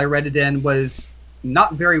article I read it in was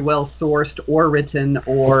not very well sourced or written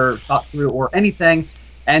or thought through or anything,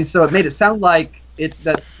 and so it made it sound like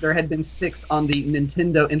that there had been 6 on the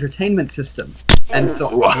Nintendo Entertainment System, and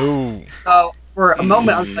so for a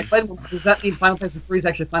moment I was like, wait a minute, does that mean Final Fantasy 3 is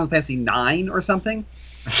actually Final Fantasy 9 or something?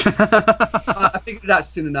 I figured it out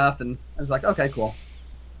soon enough, and I was like, okay, cool.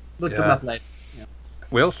 Look them up later. Yeah.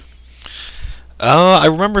 Wills? I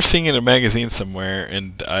remember seeing it in a magazine somewhere,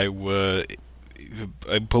 and I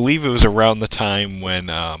believe it was around the time when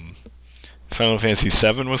Final Fantasy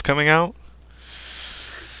VII was coming out.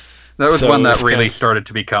 That was So one it that was really kinda- started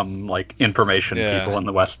to become like information Yeah. people in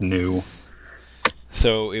the West knew.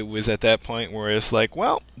 So it was at that point where it's like,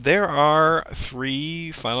 well, there are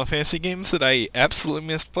 3 Final Fantasy games that I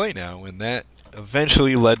absolutely must play now, and that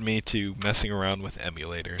eventually led me to messing around with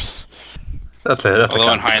emulators. That's it. That's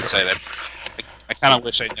Although in hindsight, I kind of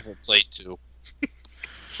wish I never played 2.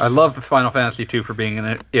 I love Final Fantasy II for being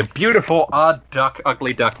a beautiful, odd duck,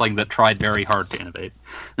 ugly duckling that tried very hard to innovate.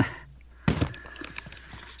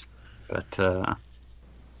 But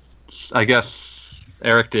I guess,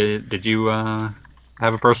 Eric, did you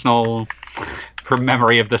have a personal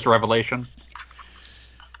memory of this revelation?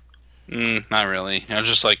 Not really. I was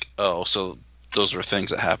just like, oh, so those were things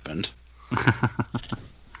that happened.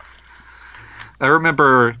 I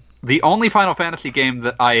remember the only Final Fantasy game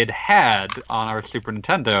that I had on our Super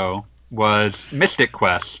Nintendo was Mystic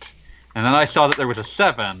Quest. And then I saw that there was a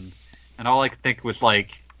 7, and all I could think was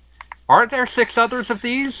like, aren't there 6 others of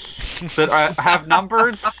these that have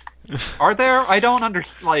numbers? Are there? I don't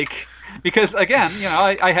understand, like, because again,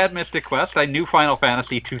 I had Mystic Quest, I knew Final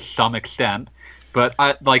Fantasy to some extent, but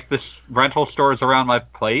this rental stores around my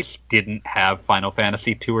place didn't have Final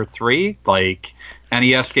Fantasy 2 or 3, like,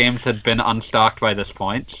 NES games had been unstocked by this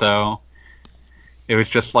point, so it was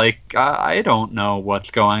just like, I don't know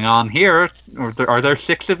what's going on here. Are there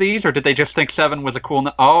 6 of these, or did they just think 7 was a cool...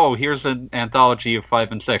 Oh, here's an anthology of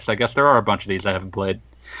 5 and 6. I guess there are a bunch of these I haven't played.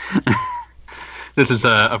 This is,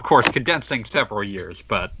 of course, condensing several years,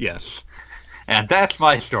 but yes. And that's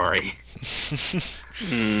my story.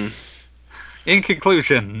 In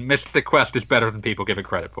conclusion, Mystic Quest is better than people give it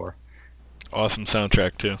credit for. Awesome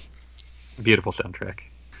soundtrack, too. Beautiful soundtrack.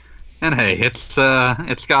 And hey,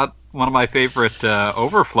 it's got one of my favorite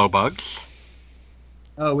overflow bugs.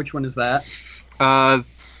 Oh, which one is that?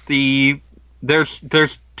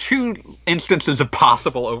 There's 2 instances of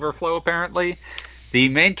possible overflow apparently. The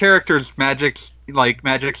main character's magic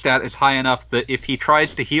stat is high enough that if he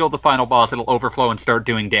tries to heal the final boss, it'll overflow and start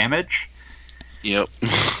doing damage. Yep.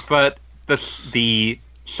 But the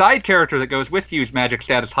side character that goes with you's magic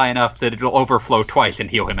stat is high enough that it'll overflow twice and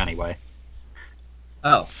heal him anyway.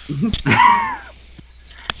 Oh.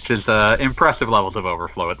 Which is impressive levels of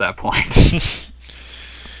overflow at that point.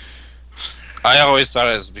 I always thought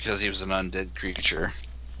it was because he was an undead creature.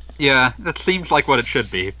 Yeah, that seems like what it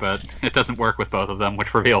should be, but it doesn't work with both of them,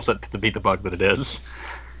 which reveals it to be the bug that it is.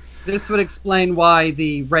 This would explain why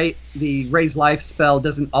the raise life spell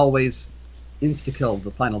doesn't always insta-kill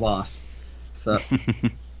the final boss. So,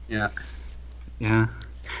 yeah. Yeah.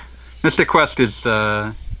 Mystic Quest is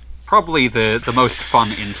probably the most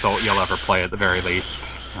fun insult you'll ever play at the very least.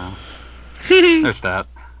 There's that.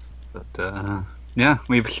 But, yeah,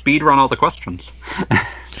 we've speedrun all the questions.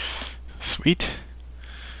 Sweet.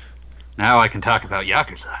 Now I can talk about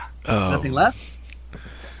Yakuza. Oh. Nothing left?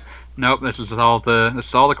 Nope, this is all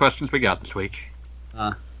the questions we got this week.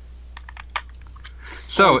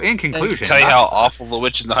 So, in conclusion... Tell you how awful The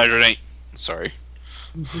Witch and the Hydra Knight... Sorry.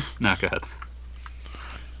 No, go ahead.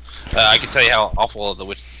 I can tell you how awful The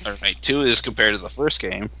Witch and the Hydra Knight 2 is compared to the first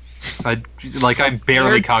game. I'm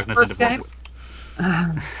barely cognizant of game?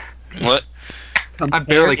 What? I'm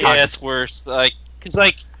barely Yeah, cognizant. it's worse.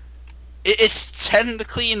 It's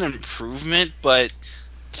technically an improvement, but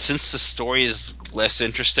since the story is less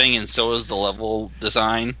interesting and so is the level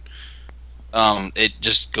design, it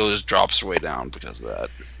just drops way down because of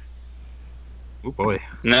that. Oh boy.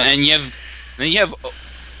 And you have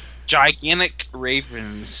gigantic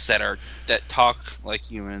ravens that talk like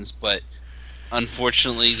humans, but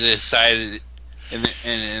unfortunately they decided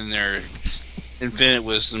in their infinite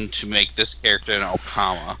wisdom to make this character an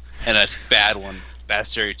Okama, and a bad one. Bad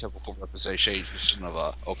stereotypical representation of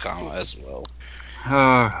Okama as well.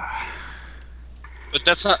 But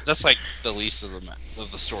that's like the least of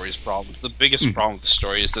the story's problems. The biggest problem with the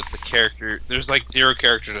story is that there's like 0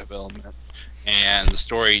 character development, and the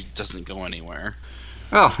story doesn't go anywhere.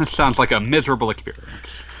 Well, it sounds like a miserable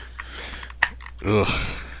experience. Ugh.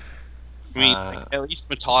 I mean, at least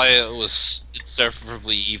Metalia was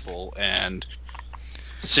insufferably evil, and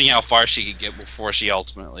seeing how far she could get before she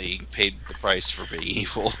ultimately paid the price for being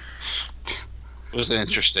evil was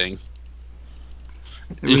interesting.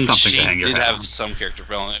 It was something she to hang your did hat have on. some character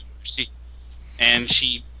development. She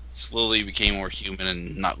slowly became more human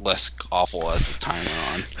and not less awful as the time went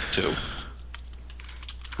on, too.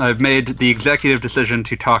 I've made the executive decision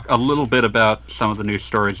to talk a little bit about some of the news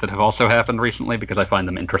stories that have also happened recently because I find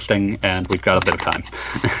them interesting, and we've got a bit of time.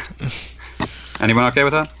 Anyone okay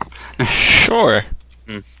with that? Sure.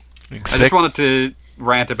 I just wanted to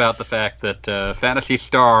rant about the fact that Phantasy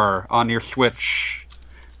Star on your Switch,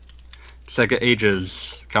 Sega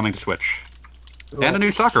Ages, coming to Switch. Cool. And a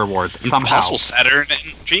new Soccer Wars, somehow. Possible Saturn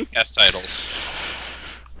and Dreamcast titles.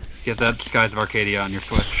 Get that Skies of Arcadia on your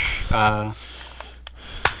Switch.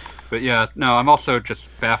 But yeah, no, I'm also just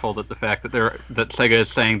baffled at the fact that Sega is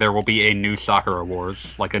saying there will be a new Sakura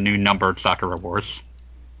Wars, like a new numbered Sakura Wars.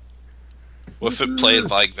 What if it played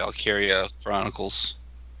like Valkyria Chronicles?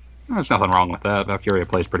 There's nothing wrong with that. Valkyria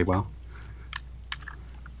plays pretty well.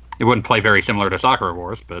 It wouldn't play very similar to Sakura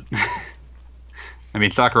Wars, but... I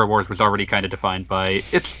mean, Sakura Wars was already kind of defined by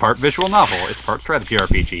it's part visual novel, it's part strategy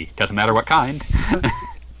RPG. Doesn't matter what kind.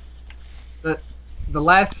 The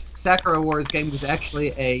last Sakura Wars game was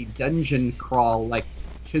actually a dungeon crawl, like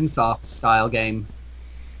Chunsoft style game.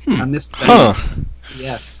 I missed that.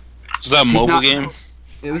 Yes. Was that a mobile game?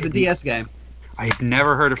 It was a DS game. I've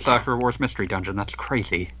never heard of Sakura Wars Mystery Dungeon. That's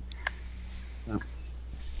crazy. No.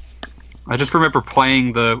 I just remember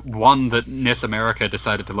playing the one that NIS America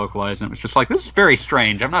decided to localize, and it was just like, this is very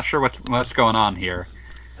strange. I'm not sure what's going on here.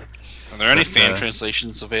 Are there any fan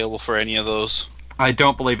translations available for any of those? I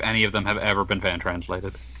don't believe any of them have ever been fan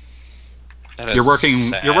translated. You're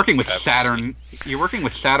working with Saturn. You're working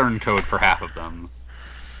with Saturn code for half of them,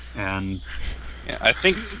 and yeah, I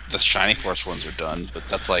think the Shining Force ones are done, but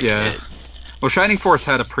that's like it. Well, Shining Force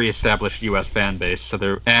had a pre-established U.S. fan base,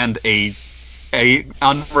 so and a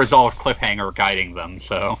unresolved cliffhanger guiding them.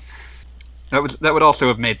 So that would also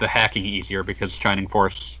have made the hacking easier because Shining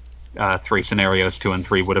Force 3 scenarios 2 and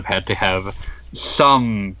 3 would have had to have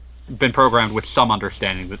been programmed with some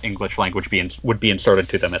understanding that English language would be inserted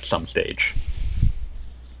to them at some stage.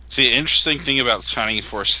 See, the interesting thing about Shining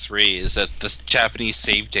Force 3 is that the Japanese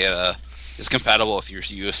save data is compatible with your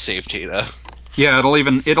US save data. Yeah,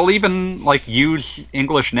 it'll even like use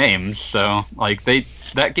English names. So like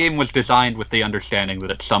that game was designed with the understanding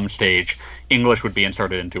that at some stage English would be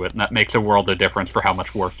inserted into it, and that makes a world of difference for how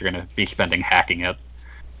much work you're going to be spending hacking it.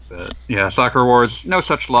 But yeah, Sakura Wars, no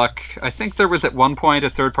such luck. I think there was at one point a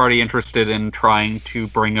third party interested in trying to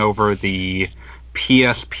bring over the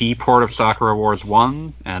PSP port of Sakura Wars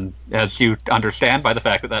 1, and as you understand by the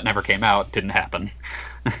fact that never came out, it didn't happen.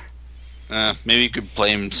 Maybe you could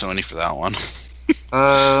blame Sony for that one.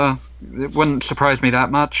 It wouldn't surprise me that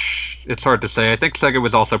much. It's hard to say. I think Sega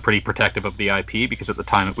was also pretty protective of the IP because at the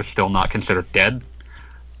time it was still not considered dead.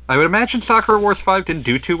 I would imagine Sakura Wars 5 didn't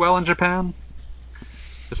do too well in Japan,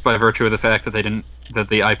 just by virtue of the fact that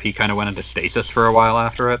the IP kind of went into stasis for a while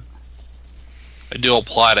after it. I do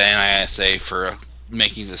apply to NISA for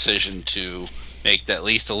making the decision to make at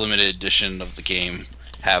least a limited edition of the game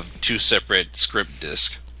have 2 separate script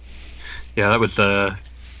discs. Yeah, that was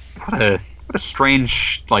what a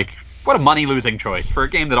strange, like, what a money-losing choice for a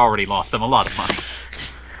game that already lost them a lot of money.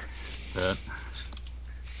 But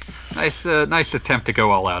nice attempt to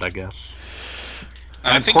go all out, I guess.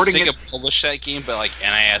 I think Sega published that game, but like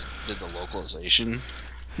NIS did the localization.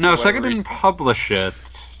 No, Sega didn't publish it.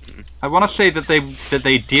 I want to say that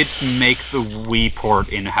they did make the Wii port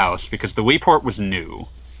in-house because the Wii port was new.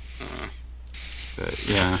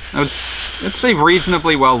 Yeah, it's a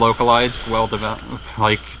reasonably well localized, well developed,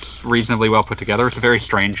 like it's reasonably well put together. It's a very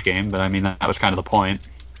strange game, but I mean that was kind of the point.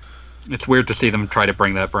 It's weird to see them try to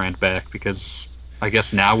bring that brand back because I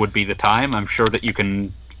guess now would be the time. I'm sure that you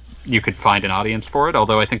could find an audience for it,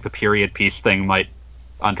 although I think the period piece thing might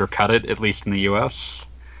undercut it, at least in the US.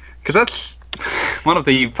 Because that's one of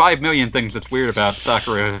the 5 million things that's weird about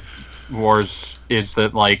Sakura Wars is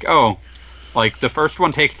that, like, the first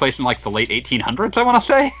one takes place in, like, the late 1800s, I want to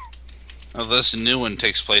say? Oh, this new one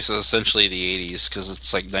takes place in essentially the 80s, because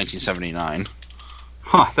it's, like, 1979.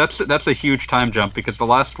 Huh, that's a huge time jump, because the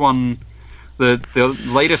last one, the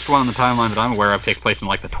latest one on the timeline that I'm aware of takes place in,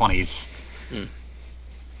 like, the 20s.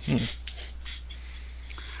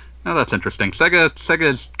 Now that's interesting.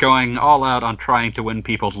 Sega's going all out on trying to win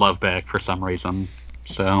people's love back for some reason.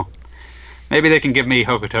 So maybe they can give me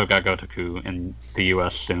Hokuto ga Gotoku in the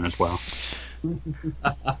US soon as well.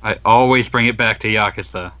 I always bring it back to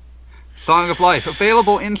Yakuza. Song of Life,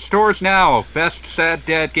 available in stores now. Best sad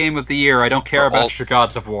dad game of the year. I don't care about your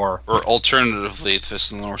Gods of War. Or alternatively,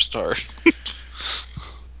 Fist of the North Star.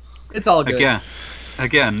 It's all good.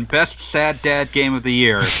 Again, best sad dad game of the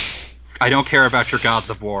year. I don't care about your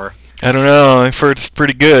Gods of War. I don't know. I've heard it's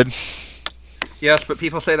pretty good. Yes, but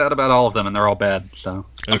people say that about all of them, and they're all bad. So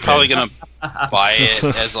I'm probably gonna buy it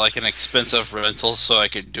as like an expensive rental, so I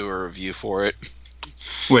could do a review for it.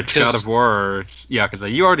 Which, God of War or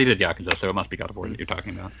Yakuza? You already did Yakuza, so it must be God of War that you're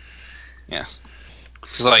talking about. Yeah.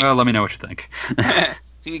 Because like, well, let me know what you think.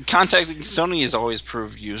 contacting Sony has always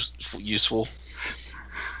proved useful.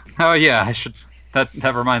 Oh yeah, I should.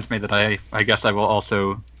 That reminds me that I guess I will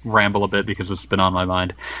also ramble a bit because it's been on my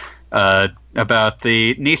mind about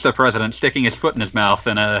the NISA president sticking his foot in his mouth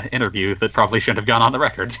in an interview that probably shouldn't have gone on the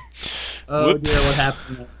record. Oh Whoops. dear, what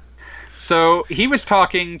happened? So he was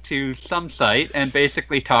talking to some site and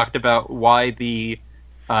basically talked about why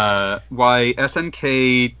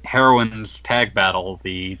SNK Heroines Tag Battle,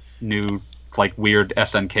 the new like weird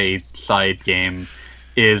SNK side game,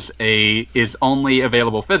 is only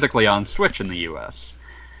available physically on Switch in the US.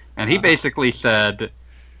 And he basically said,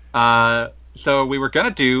 so we were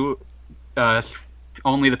gonna do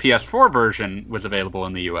only the PS4 version was available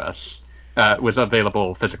in the US, was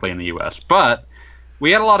available physically in the US, but we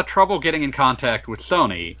had a lot of trouble getting in contact with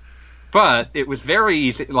Sony. But it was very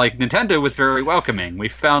easy. Like, Nintendo was very welcoming. We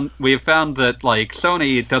have found that like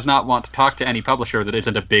Sony does not want to talk to any publisher that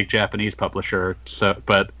isn't a big Japanese publisher. So,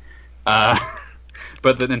 but the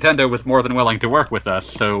Nintendo was more than willing to work with us.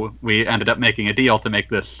 So we ended up making a deal to make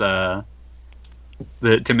this to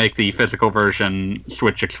make the physical version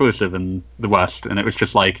Switch exclusive in the West. And it was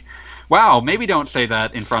just like, wow, maybe don't say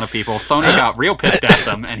that in front of people. Sony got real pissed at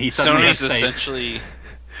them, and he suddenly Sony's essentially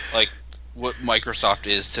like what Microsoft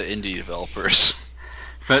is to indie developers.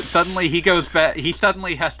 But suddenly he goes back. He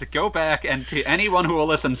suddenly has to go back and to anyone who will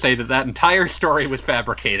listen say that entire story was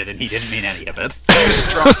fabricated and he didn't mean any of it. He was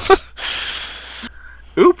drunk.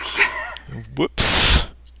 Oops. Whoops.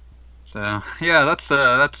 So yeah,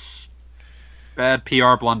 that's bad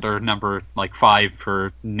PR blunder number like 5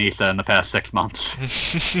 for NISA in the past 6 months.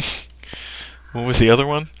 What was the other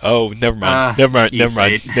one? Oh, never mind.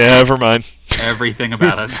 Never mind. Everything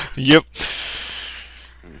about it. Yep.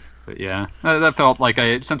 But yeah, that felt like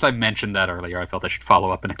since I mentioned that earlier, I felt I should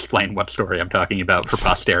follow up and explain what story I'm talking about for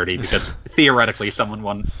posterity, because theoretically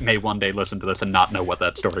someone may one day listen to this and not know what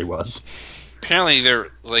that story was. Apparently,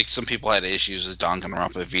 some people had issues with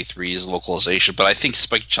Danganronpa V3's localization, but I think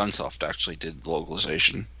Spike Chunsoft actually did the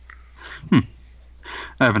localization. I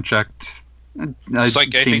haven't checked. I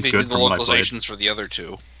think they did the localizations for the other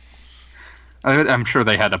two. I'm sure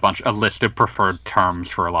they had a list of preferred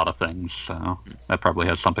terms for a lot of things, so that probably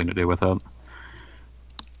has something to do with it.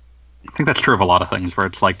 I think that's true of a lot of things, where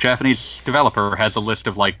it's like Japanese developer has a list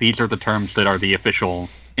of like, these are the terms that are the official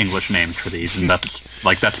English names for these, and that's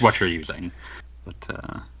what you're using.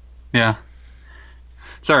 But yeah.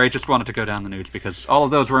 Sorry, just wanted to go down the news because all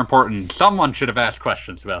of those were important. Someone should have asked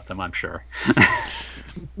questions about them, I'm sure.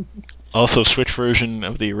 Also, Switch version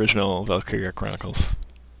of the original Valkyria Chronicles.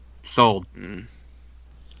 Sold.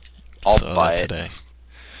 I'll buy it. Today.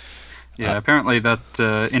 Yeah, apparently that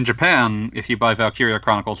in Japan, if you buy Valkyria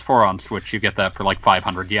Chronicles 4 on Switch, you get that for like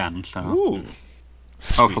 500 yen. So Ooh.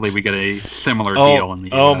 Hopefully we get a similar deal in the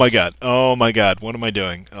US. Oh my god, what am I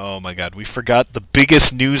doing? Oh my god, we forgot the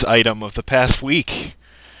biggest news item of the past week.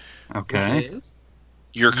 Okay. Which is?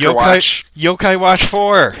 Your Watch. Yokai Watch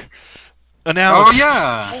 4! Announced! Oh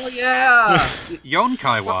yeah! Oh yeah!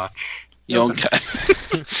 Yonkai Watch.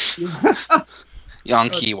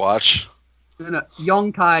 Yonkai Watch. No,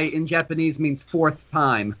 Yonkai in Japanese means fourth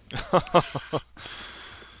time.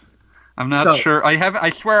 I'm not sure. I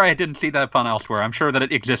swear I didn't see that pun elsewhere. I'm sure that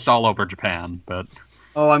it exists all over Japan, but...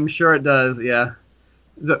 Oh, I'm sure it does, yeah.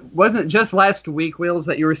 Wasn't it just last week, Wheels,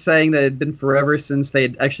 that you were saying that it had been forever since they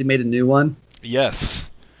had actually made a new one? Yes.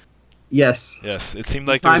 Yes. Yes, it seemed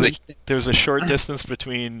like there was a short distance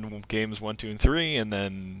between games 1, 2, and 3, and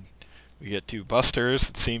then we get 2 busters.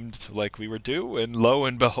 It seemed like we were due, and lo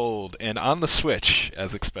and behold, and on the Switch,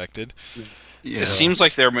 as expected. Yeah. It seems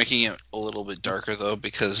like they're making it a little bit darker, though,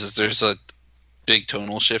 because there's a big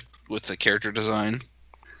tonal shift with the character design.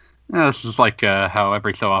 Yeah, this is like how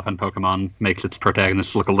every so often Pokemon makes its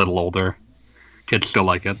protagonists look a little older. Kids still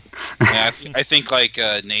like it. Yeah, I think like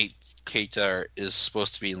Nate Keita is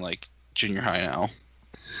supposed to be in like junior high now.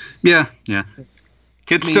 Yeah.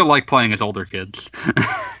 Kids still like playing as older kids.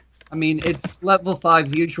 I mean, it's Level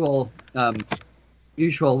 5's usual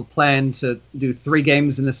plan to do 3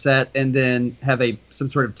 games in a set and then have some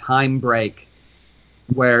sort of time break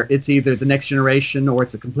where it's either the next generation or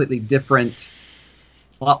it's a completely different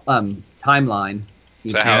timeline.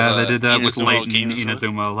 Yeah, they did that with late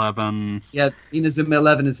Inazuma 11. Yeah, Inazuma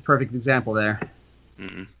 11 is a perfect example there.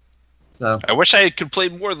 Mm-hmm. So I wish I could play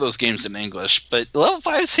more of those games in English, but Level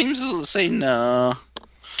 5 seems to say no.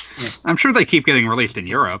 I'm sure they keep getting released in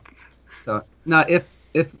Europe. So now, if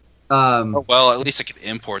well, at least I could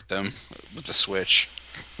import them with the Switch.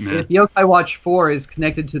 Yeah. if Yokai Watch 4 is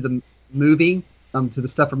connected to the movie, to the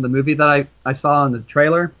stuff from the movie that I saw in the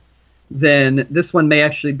trailer, then this one may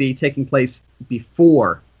actually be taking place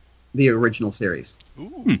before the original series.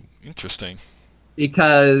 Ooh, interesting.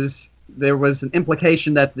 Because there was an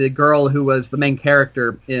implication that the girl who was the main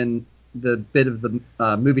character in the bit of the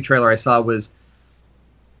movie trailer I saw was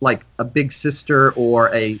like a big sister or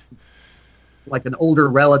an older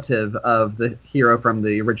relative of the hero from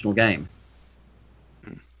the original game.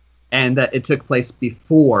 And that it took place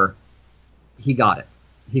before he got it.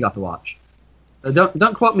 He got the watch.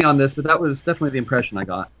 Don't quote me on this, but that was definitely the impression I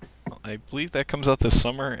got. I believe that comes out this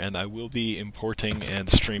summer, and I will be importing and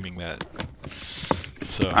streaming that.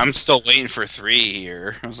 So I'm still waiting for 3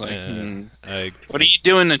 here. I was like, what are you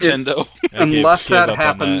doing, Nintendo? Unless that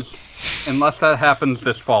happens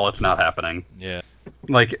this fall, it's not happening. Yeah.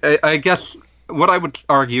 Like, I guess what I would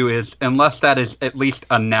argue is, unless that is at least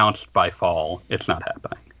announced by fall, it's not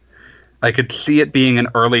happening. I could see it being an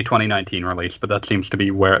early 2019 release, but that seems to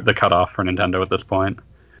be where the cutoff for Nintendo at this point.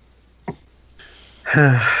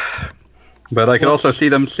 But I could also see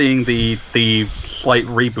them seeing the slight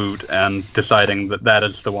reboot and deciding that that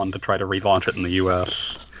is the one to try to relaunch it in the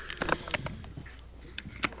US.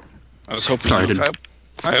 I was hoping.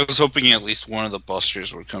 I was hoping at least one of the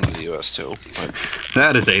busters would come to the US too. But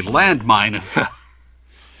that is a landmine.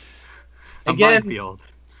 A minefield.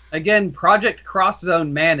 Again, Project Cross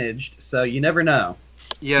Zone managed, so you never know.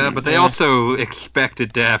 Yeah, but they also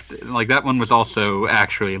expected to have to, like, that one was also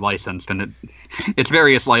actually licensed, and its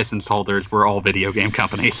various license holders were all video game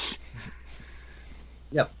companies.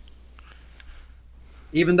 Yep.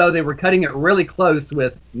 Even though they were cutting it really close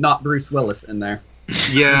with not Bruce Willis in there.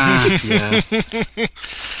 Yeah, yeah.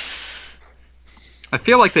 I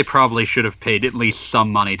feel like they probably should have paid at least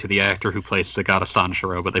some money to the actor who plays Sagata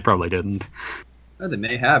Sanshiro, but they probably didn't. Oh, they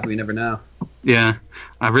may have. We never know. Yeah,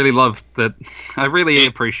 I really love that. I really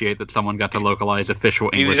appreciate that someone got to localize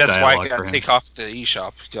official English dialogue. Maybe that's why I got to take off the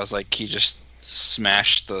eShop, because like he just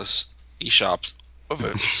smashed the eShop's of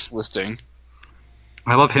its listing.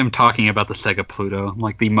 I love him talking about the Sega Pluto,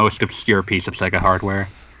 like the most obscure piece of Sega hardware.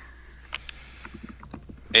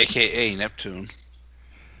 AKA Neptune.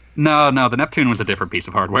 No, the Neptune was a different piece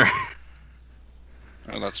of hardware.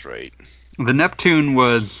 Oh, that's right. The Neptune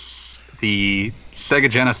was the Sega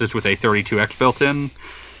Genesis with a 32X built in,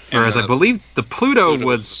 whereas I believe the Pluto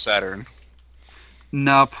was the Saturn.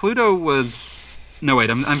 No, Pluto was... No,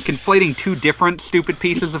 wait, I'm conflating two different stupid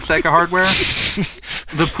pieces of Sega hardware.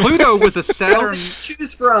 The Pluto was a Saturn...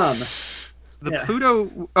 Choose from! The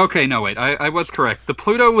Pluto... Okay, no, wait, I was correct. The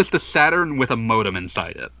Pluto was the Saturn with a modem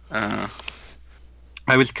inside it.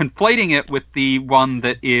 I was conflating it with the one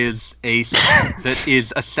that is a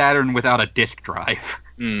Saturn without a disk drive.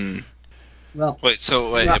 Well, wait,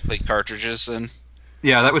 so it played cartridges then?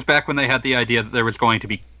 Yeah, that was back when they had the idea that there was going to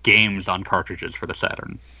be games on cartridges for the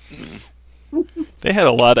Saturn. They had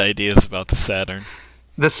a lot of ideas about the Saturn.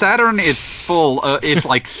 The Saturn is full. It's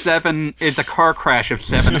like it's a car crash of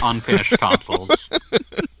 7 unfinished consoles.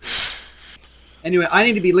 Anyway, I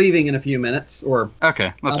need to be leaving in a few minutes, or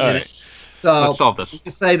okay, let's solve this.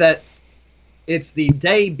 Just say that it's the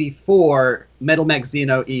day before Metal Max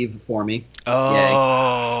Xeno Eve for me.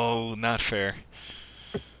 Oh, not fair.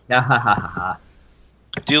 I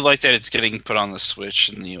do like that it's getting put on the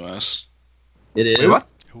Switch in the US. It is? Wait, what?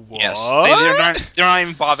 Yes, they're not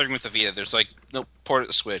even bothering with the Vita. There's like, nope, port at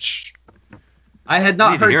the Switch. I had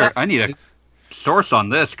not heard that. I need a source on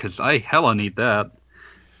this, because I hella need that.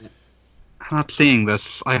 I'm not seeing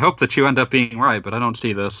this. I hope that you end up being right, but I don't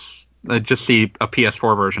see this. I just see a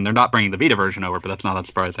PS4 version. They're not bringing the Vita version over, but that's not that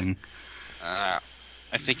surprising. I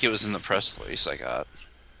think it was in the press release I got.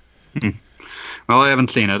 Well, I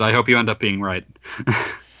haven't seen it. I hope you end up being right.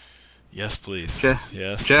 Yes, please.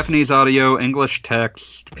 Yes. Japanese audio, English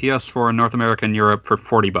text, PS4 in North America and Europe for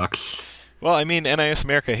 $40. Well, I mean, NIS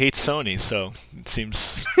America hates Sony, so it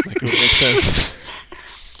seems like it would make sense.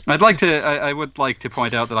 I would like to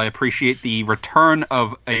point out that I appreciate the return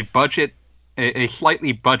of a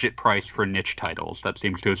slightly budget price for niche titles. That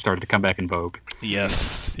seems to have started to come back in vogue.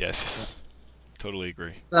 Yes. Totally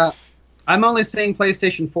agree. I'm only seeing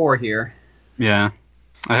PlayStation 4 here. Yeah.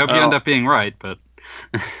 I hope you end up being right, but...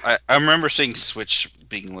 I remember seeing Switch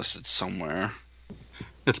being listed somewhere.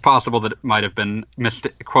 It's possible that it might have been,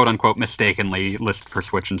 quote-unquote, mistakenly listed for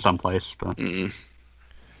Switch in some place, but...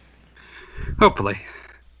 Hopefully.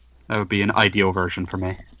 That would be an ideal version for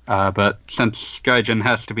me. But since Gaijin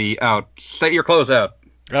has to be out, say your close out.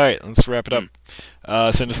 All right, let's wrap it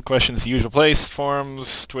up. Send us questions, usual place,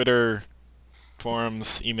 forums, Twitter,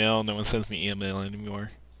 forums, email. No one sends me email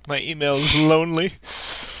anymore. My email is lonely.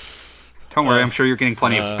 Don't worry, I'm sure you're getting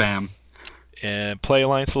plenty of spam. and play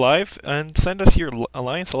Alliance Alive, and send us your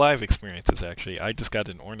Alliance Alive experiences. Actually, I just got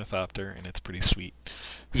an Ornithopter, and it's pretty sweet.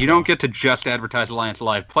 You don't get to just advertise Alliance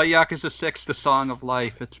Alive. Play Yakuza 6, The Song of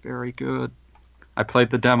Life. It's very good. I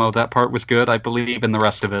played the demo. That part was good. I believe in the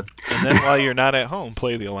rest of it. And then while you're not at home,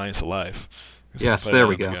 play the Alliance Alive. Yes, there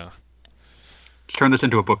we go. Let's turn this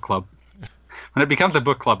into a book club. When it becomes a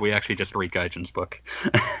book club, we actually just read Gaijin's book.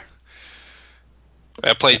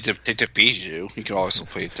 I played Detective Pikachu. You can also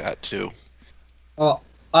play that too. Oh,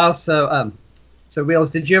 also, so Wheels,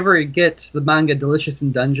 did you ever get the manga Delicious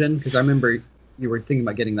in Dungeon? Because I remember you were thinking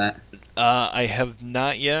about getting that. I have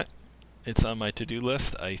not yet. It's on my to-do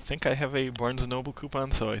list. I think I have a Barnes & Noble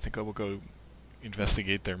coupon, so I think I will go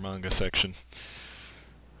investigate their manga section.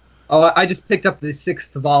 Oh, I just picked up the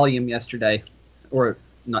 6th volume yesterday. Or,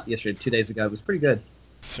 not yesterday, 2 days ago. It was pretty good.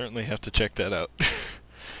 Certainly have to check that out.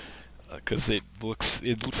 Because it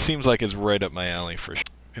seems like it's right up my alley for sure.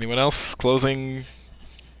 Anyone else? Closing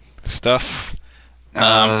stuff?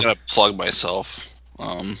 I'm going to plug myself.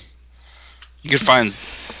 You can find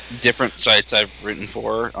different sites I've written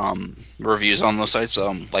for, reviews on those sites,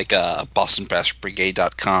 like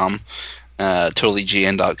BostonBashBrigade.com,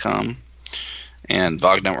 TotallyGN.com, and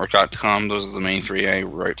VogNetwork.com. Those are the main 3 I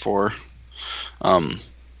write for.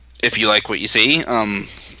 If you like what you see,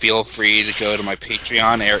 feel free to go to my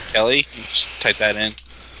Patreon, Eric Kelly. Just type that in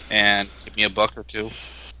and give me a buck or two.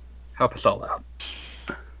 Help us all out.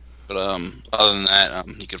 But other than that,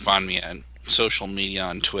 you can find me on social media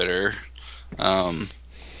on Twitter at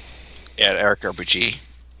EricRPG.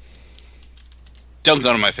 Don't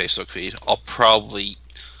go to my Facebook feed. I'll probably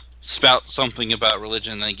spout something about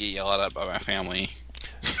religion and then get yelled at by my family.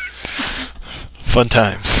 Fun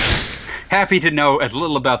times. Happy to know as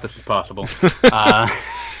little about this as possible.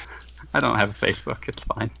 I don't have a Facebook. It's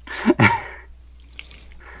fine.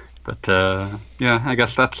 But yeah, I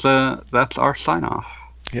guess that's our sign off.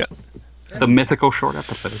 Yeah. The mythical short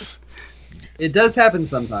episode. It does happen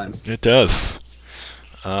sometimes. It does.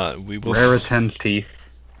 We will. Rare as hen's teeth.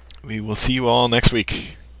 We will see you all next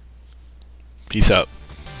week. Peace out.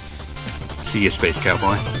 See you, Space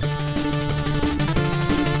Cowboy.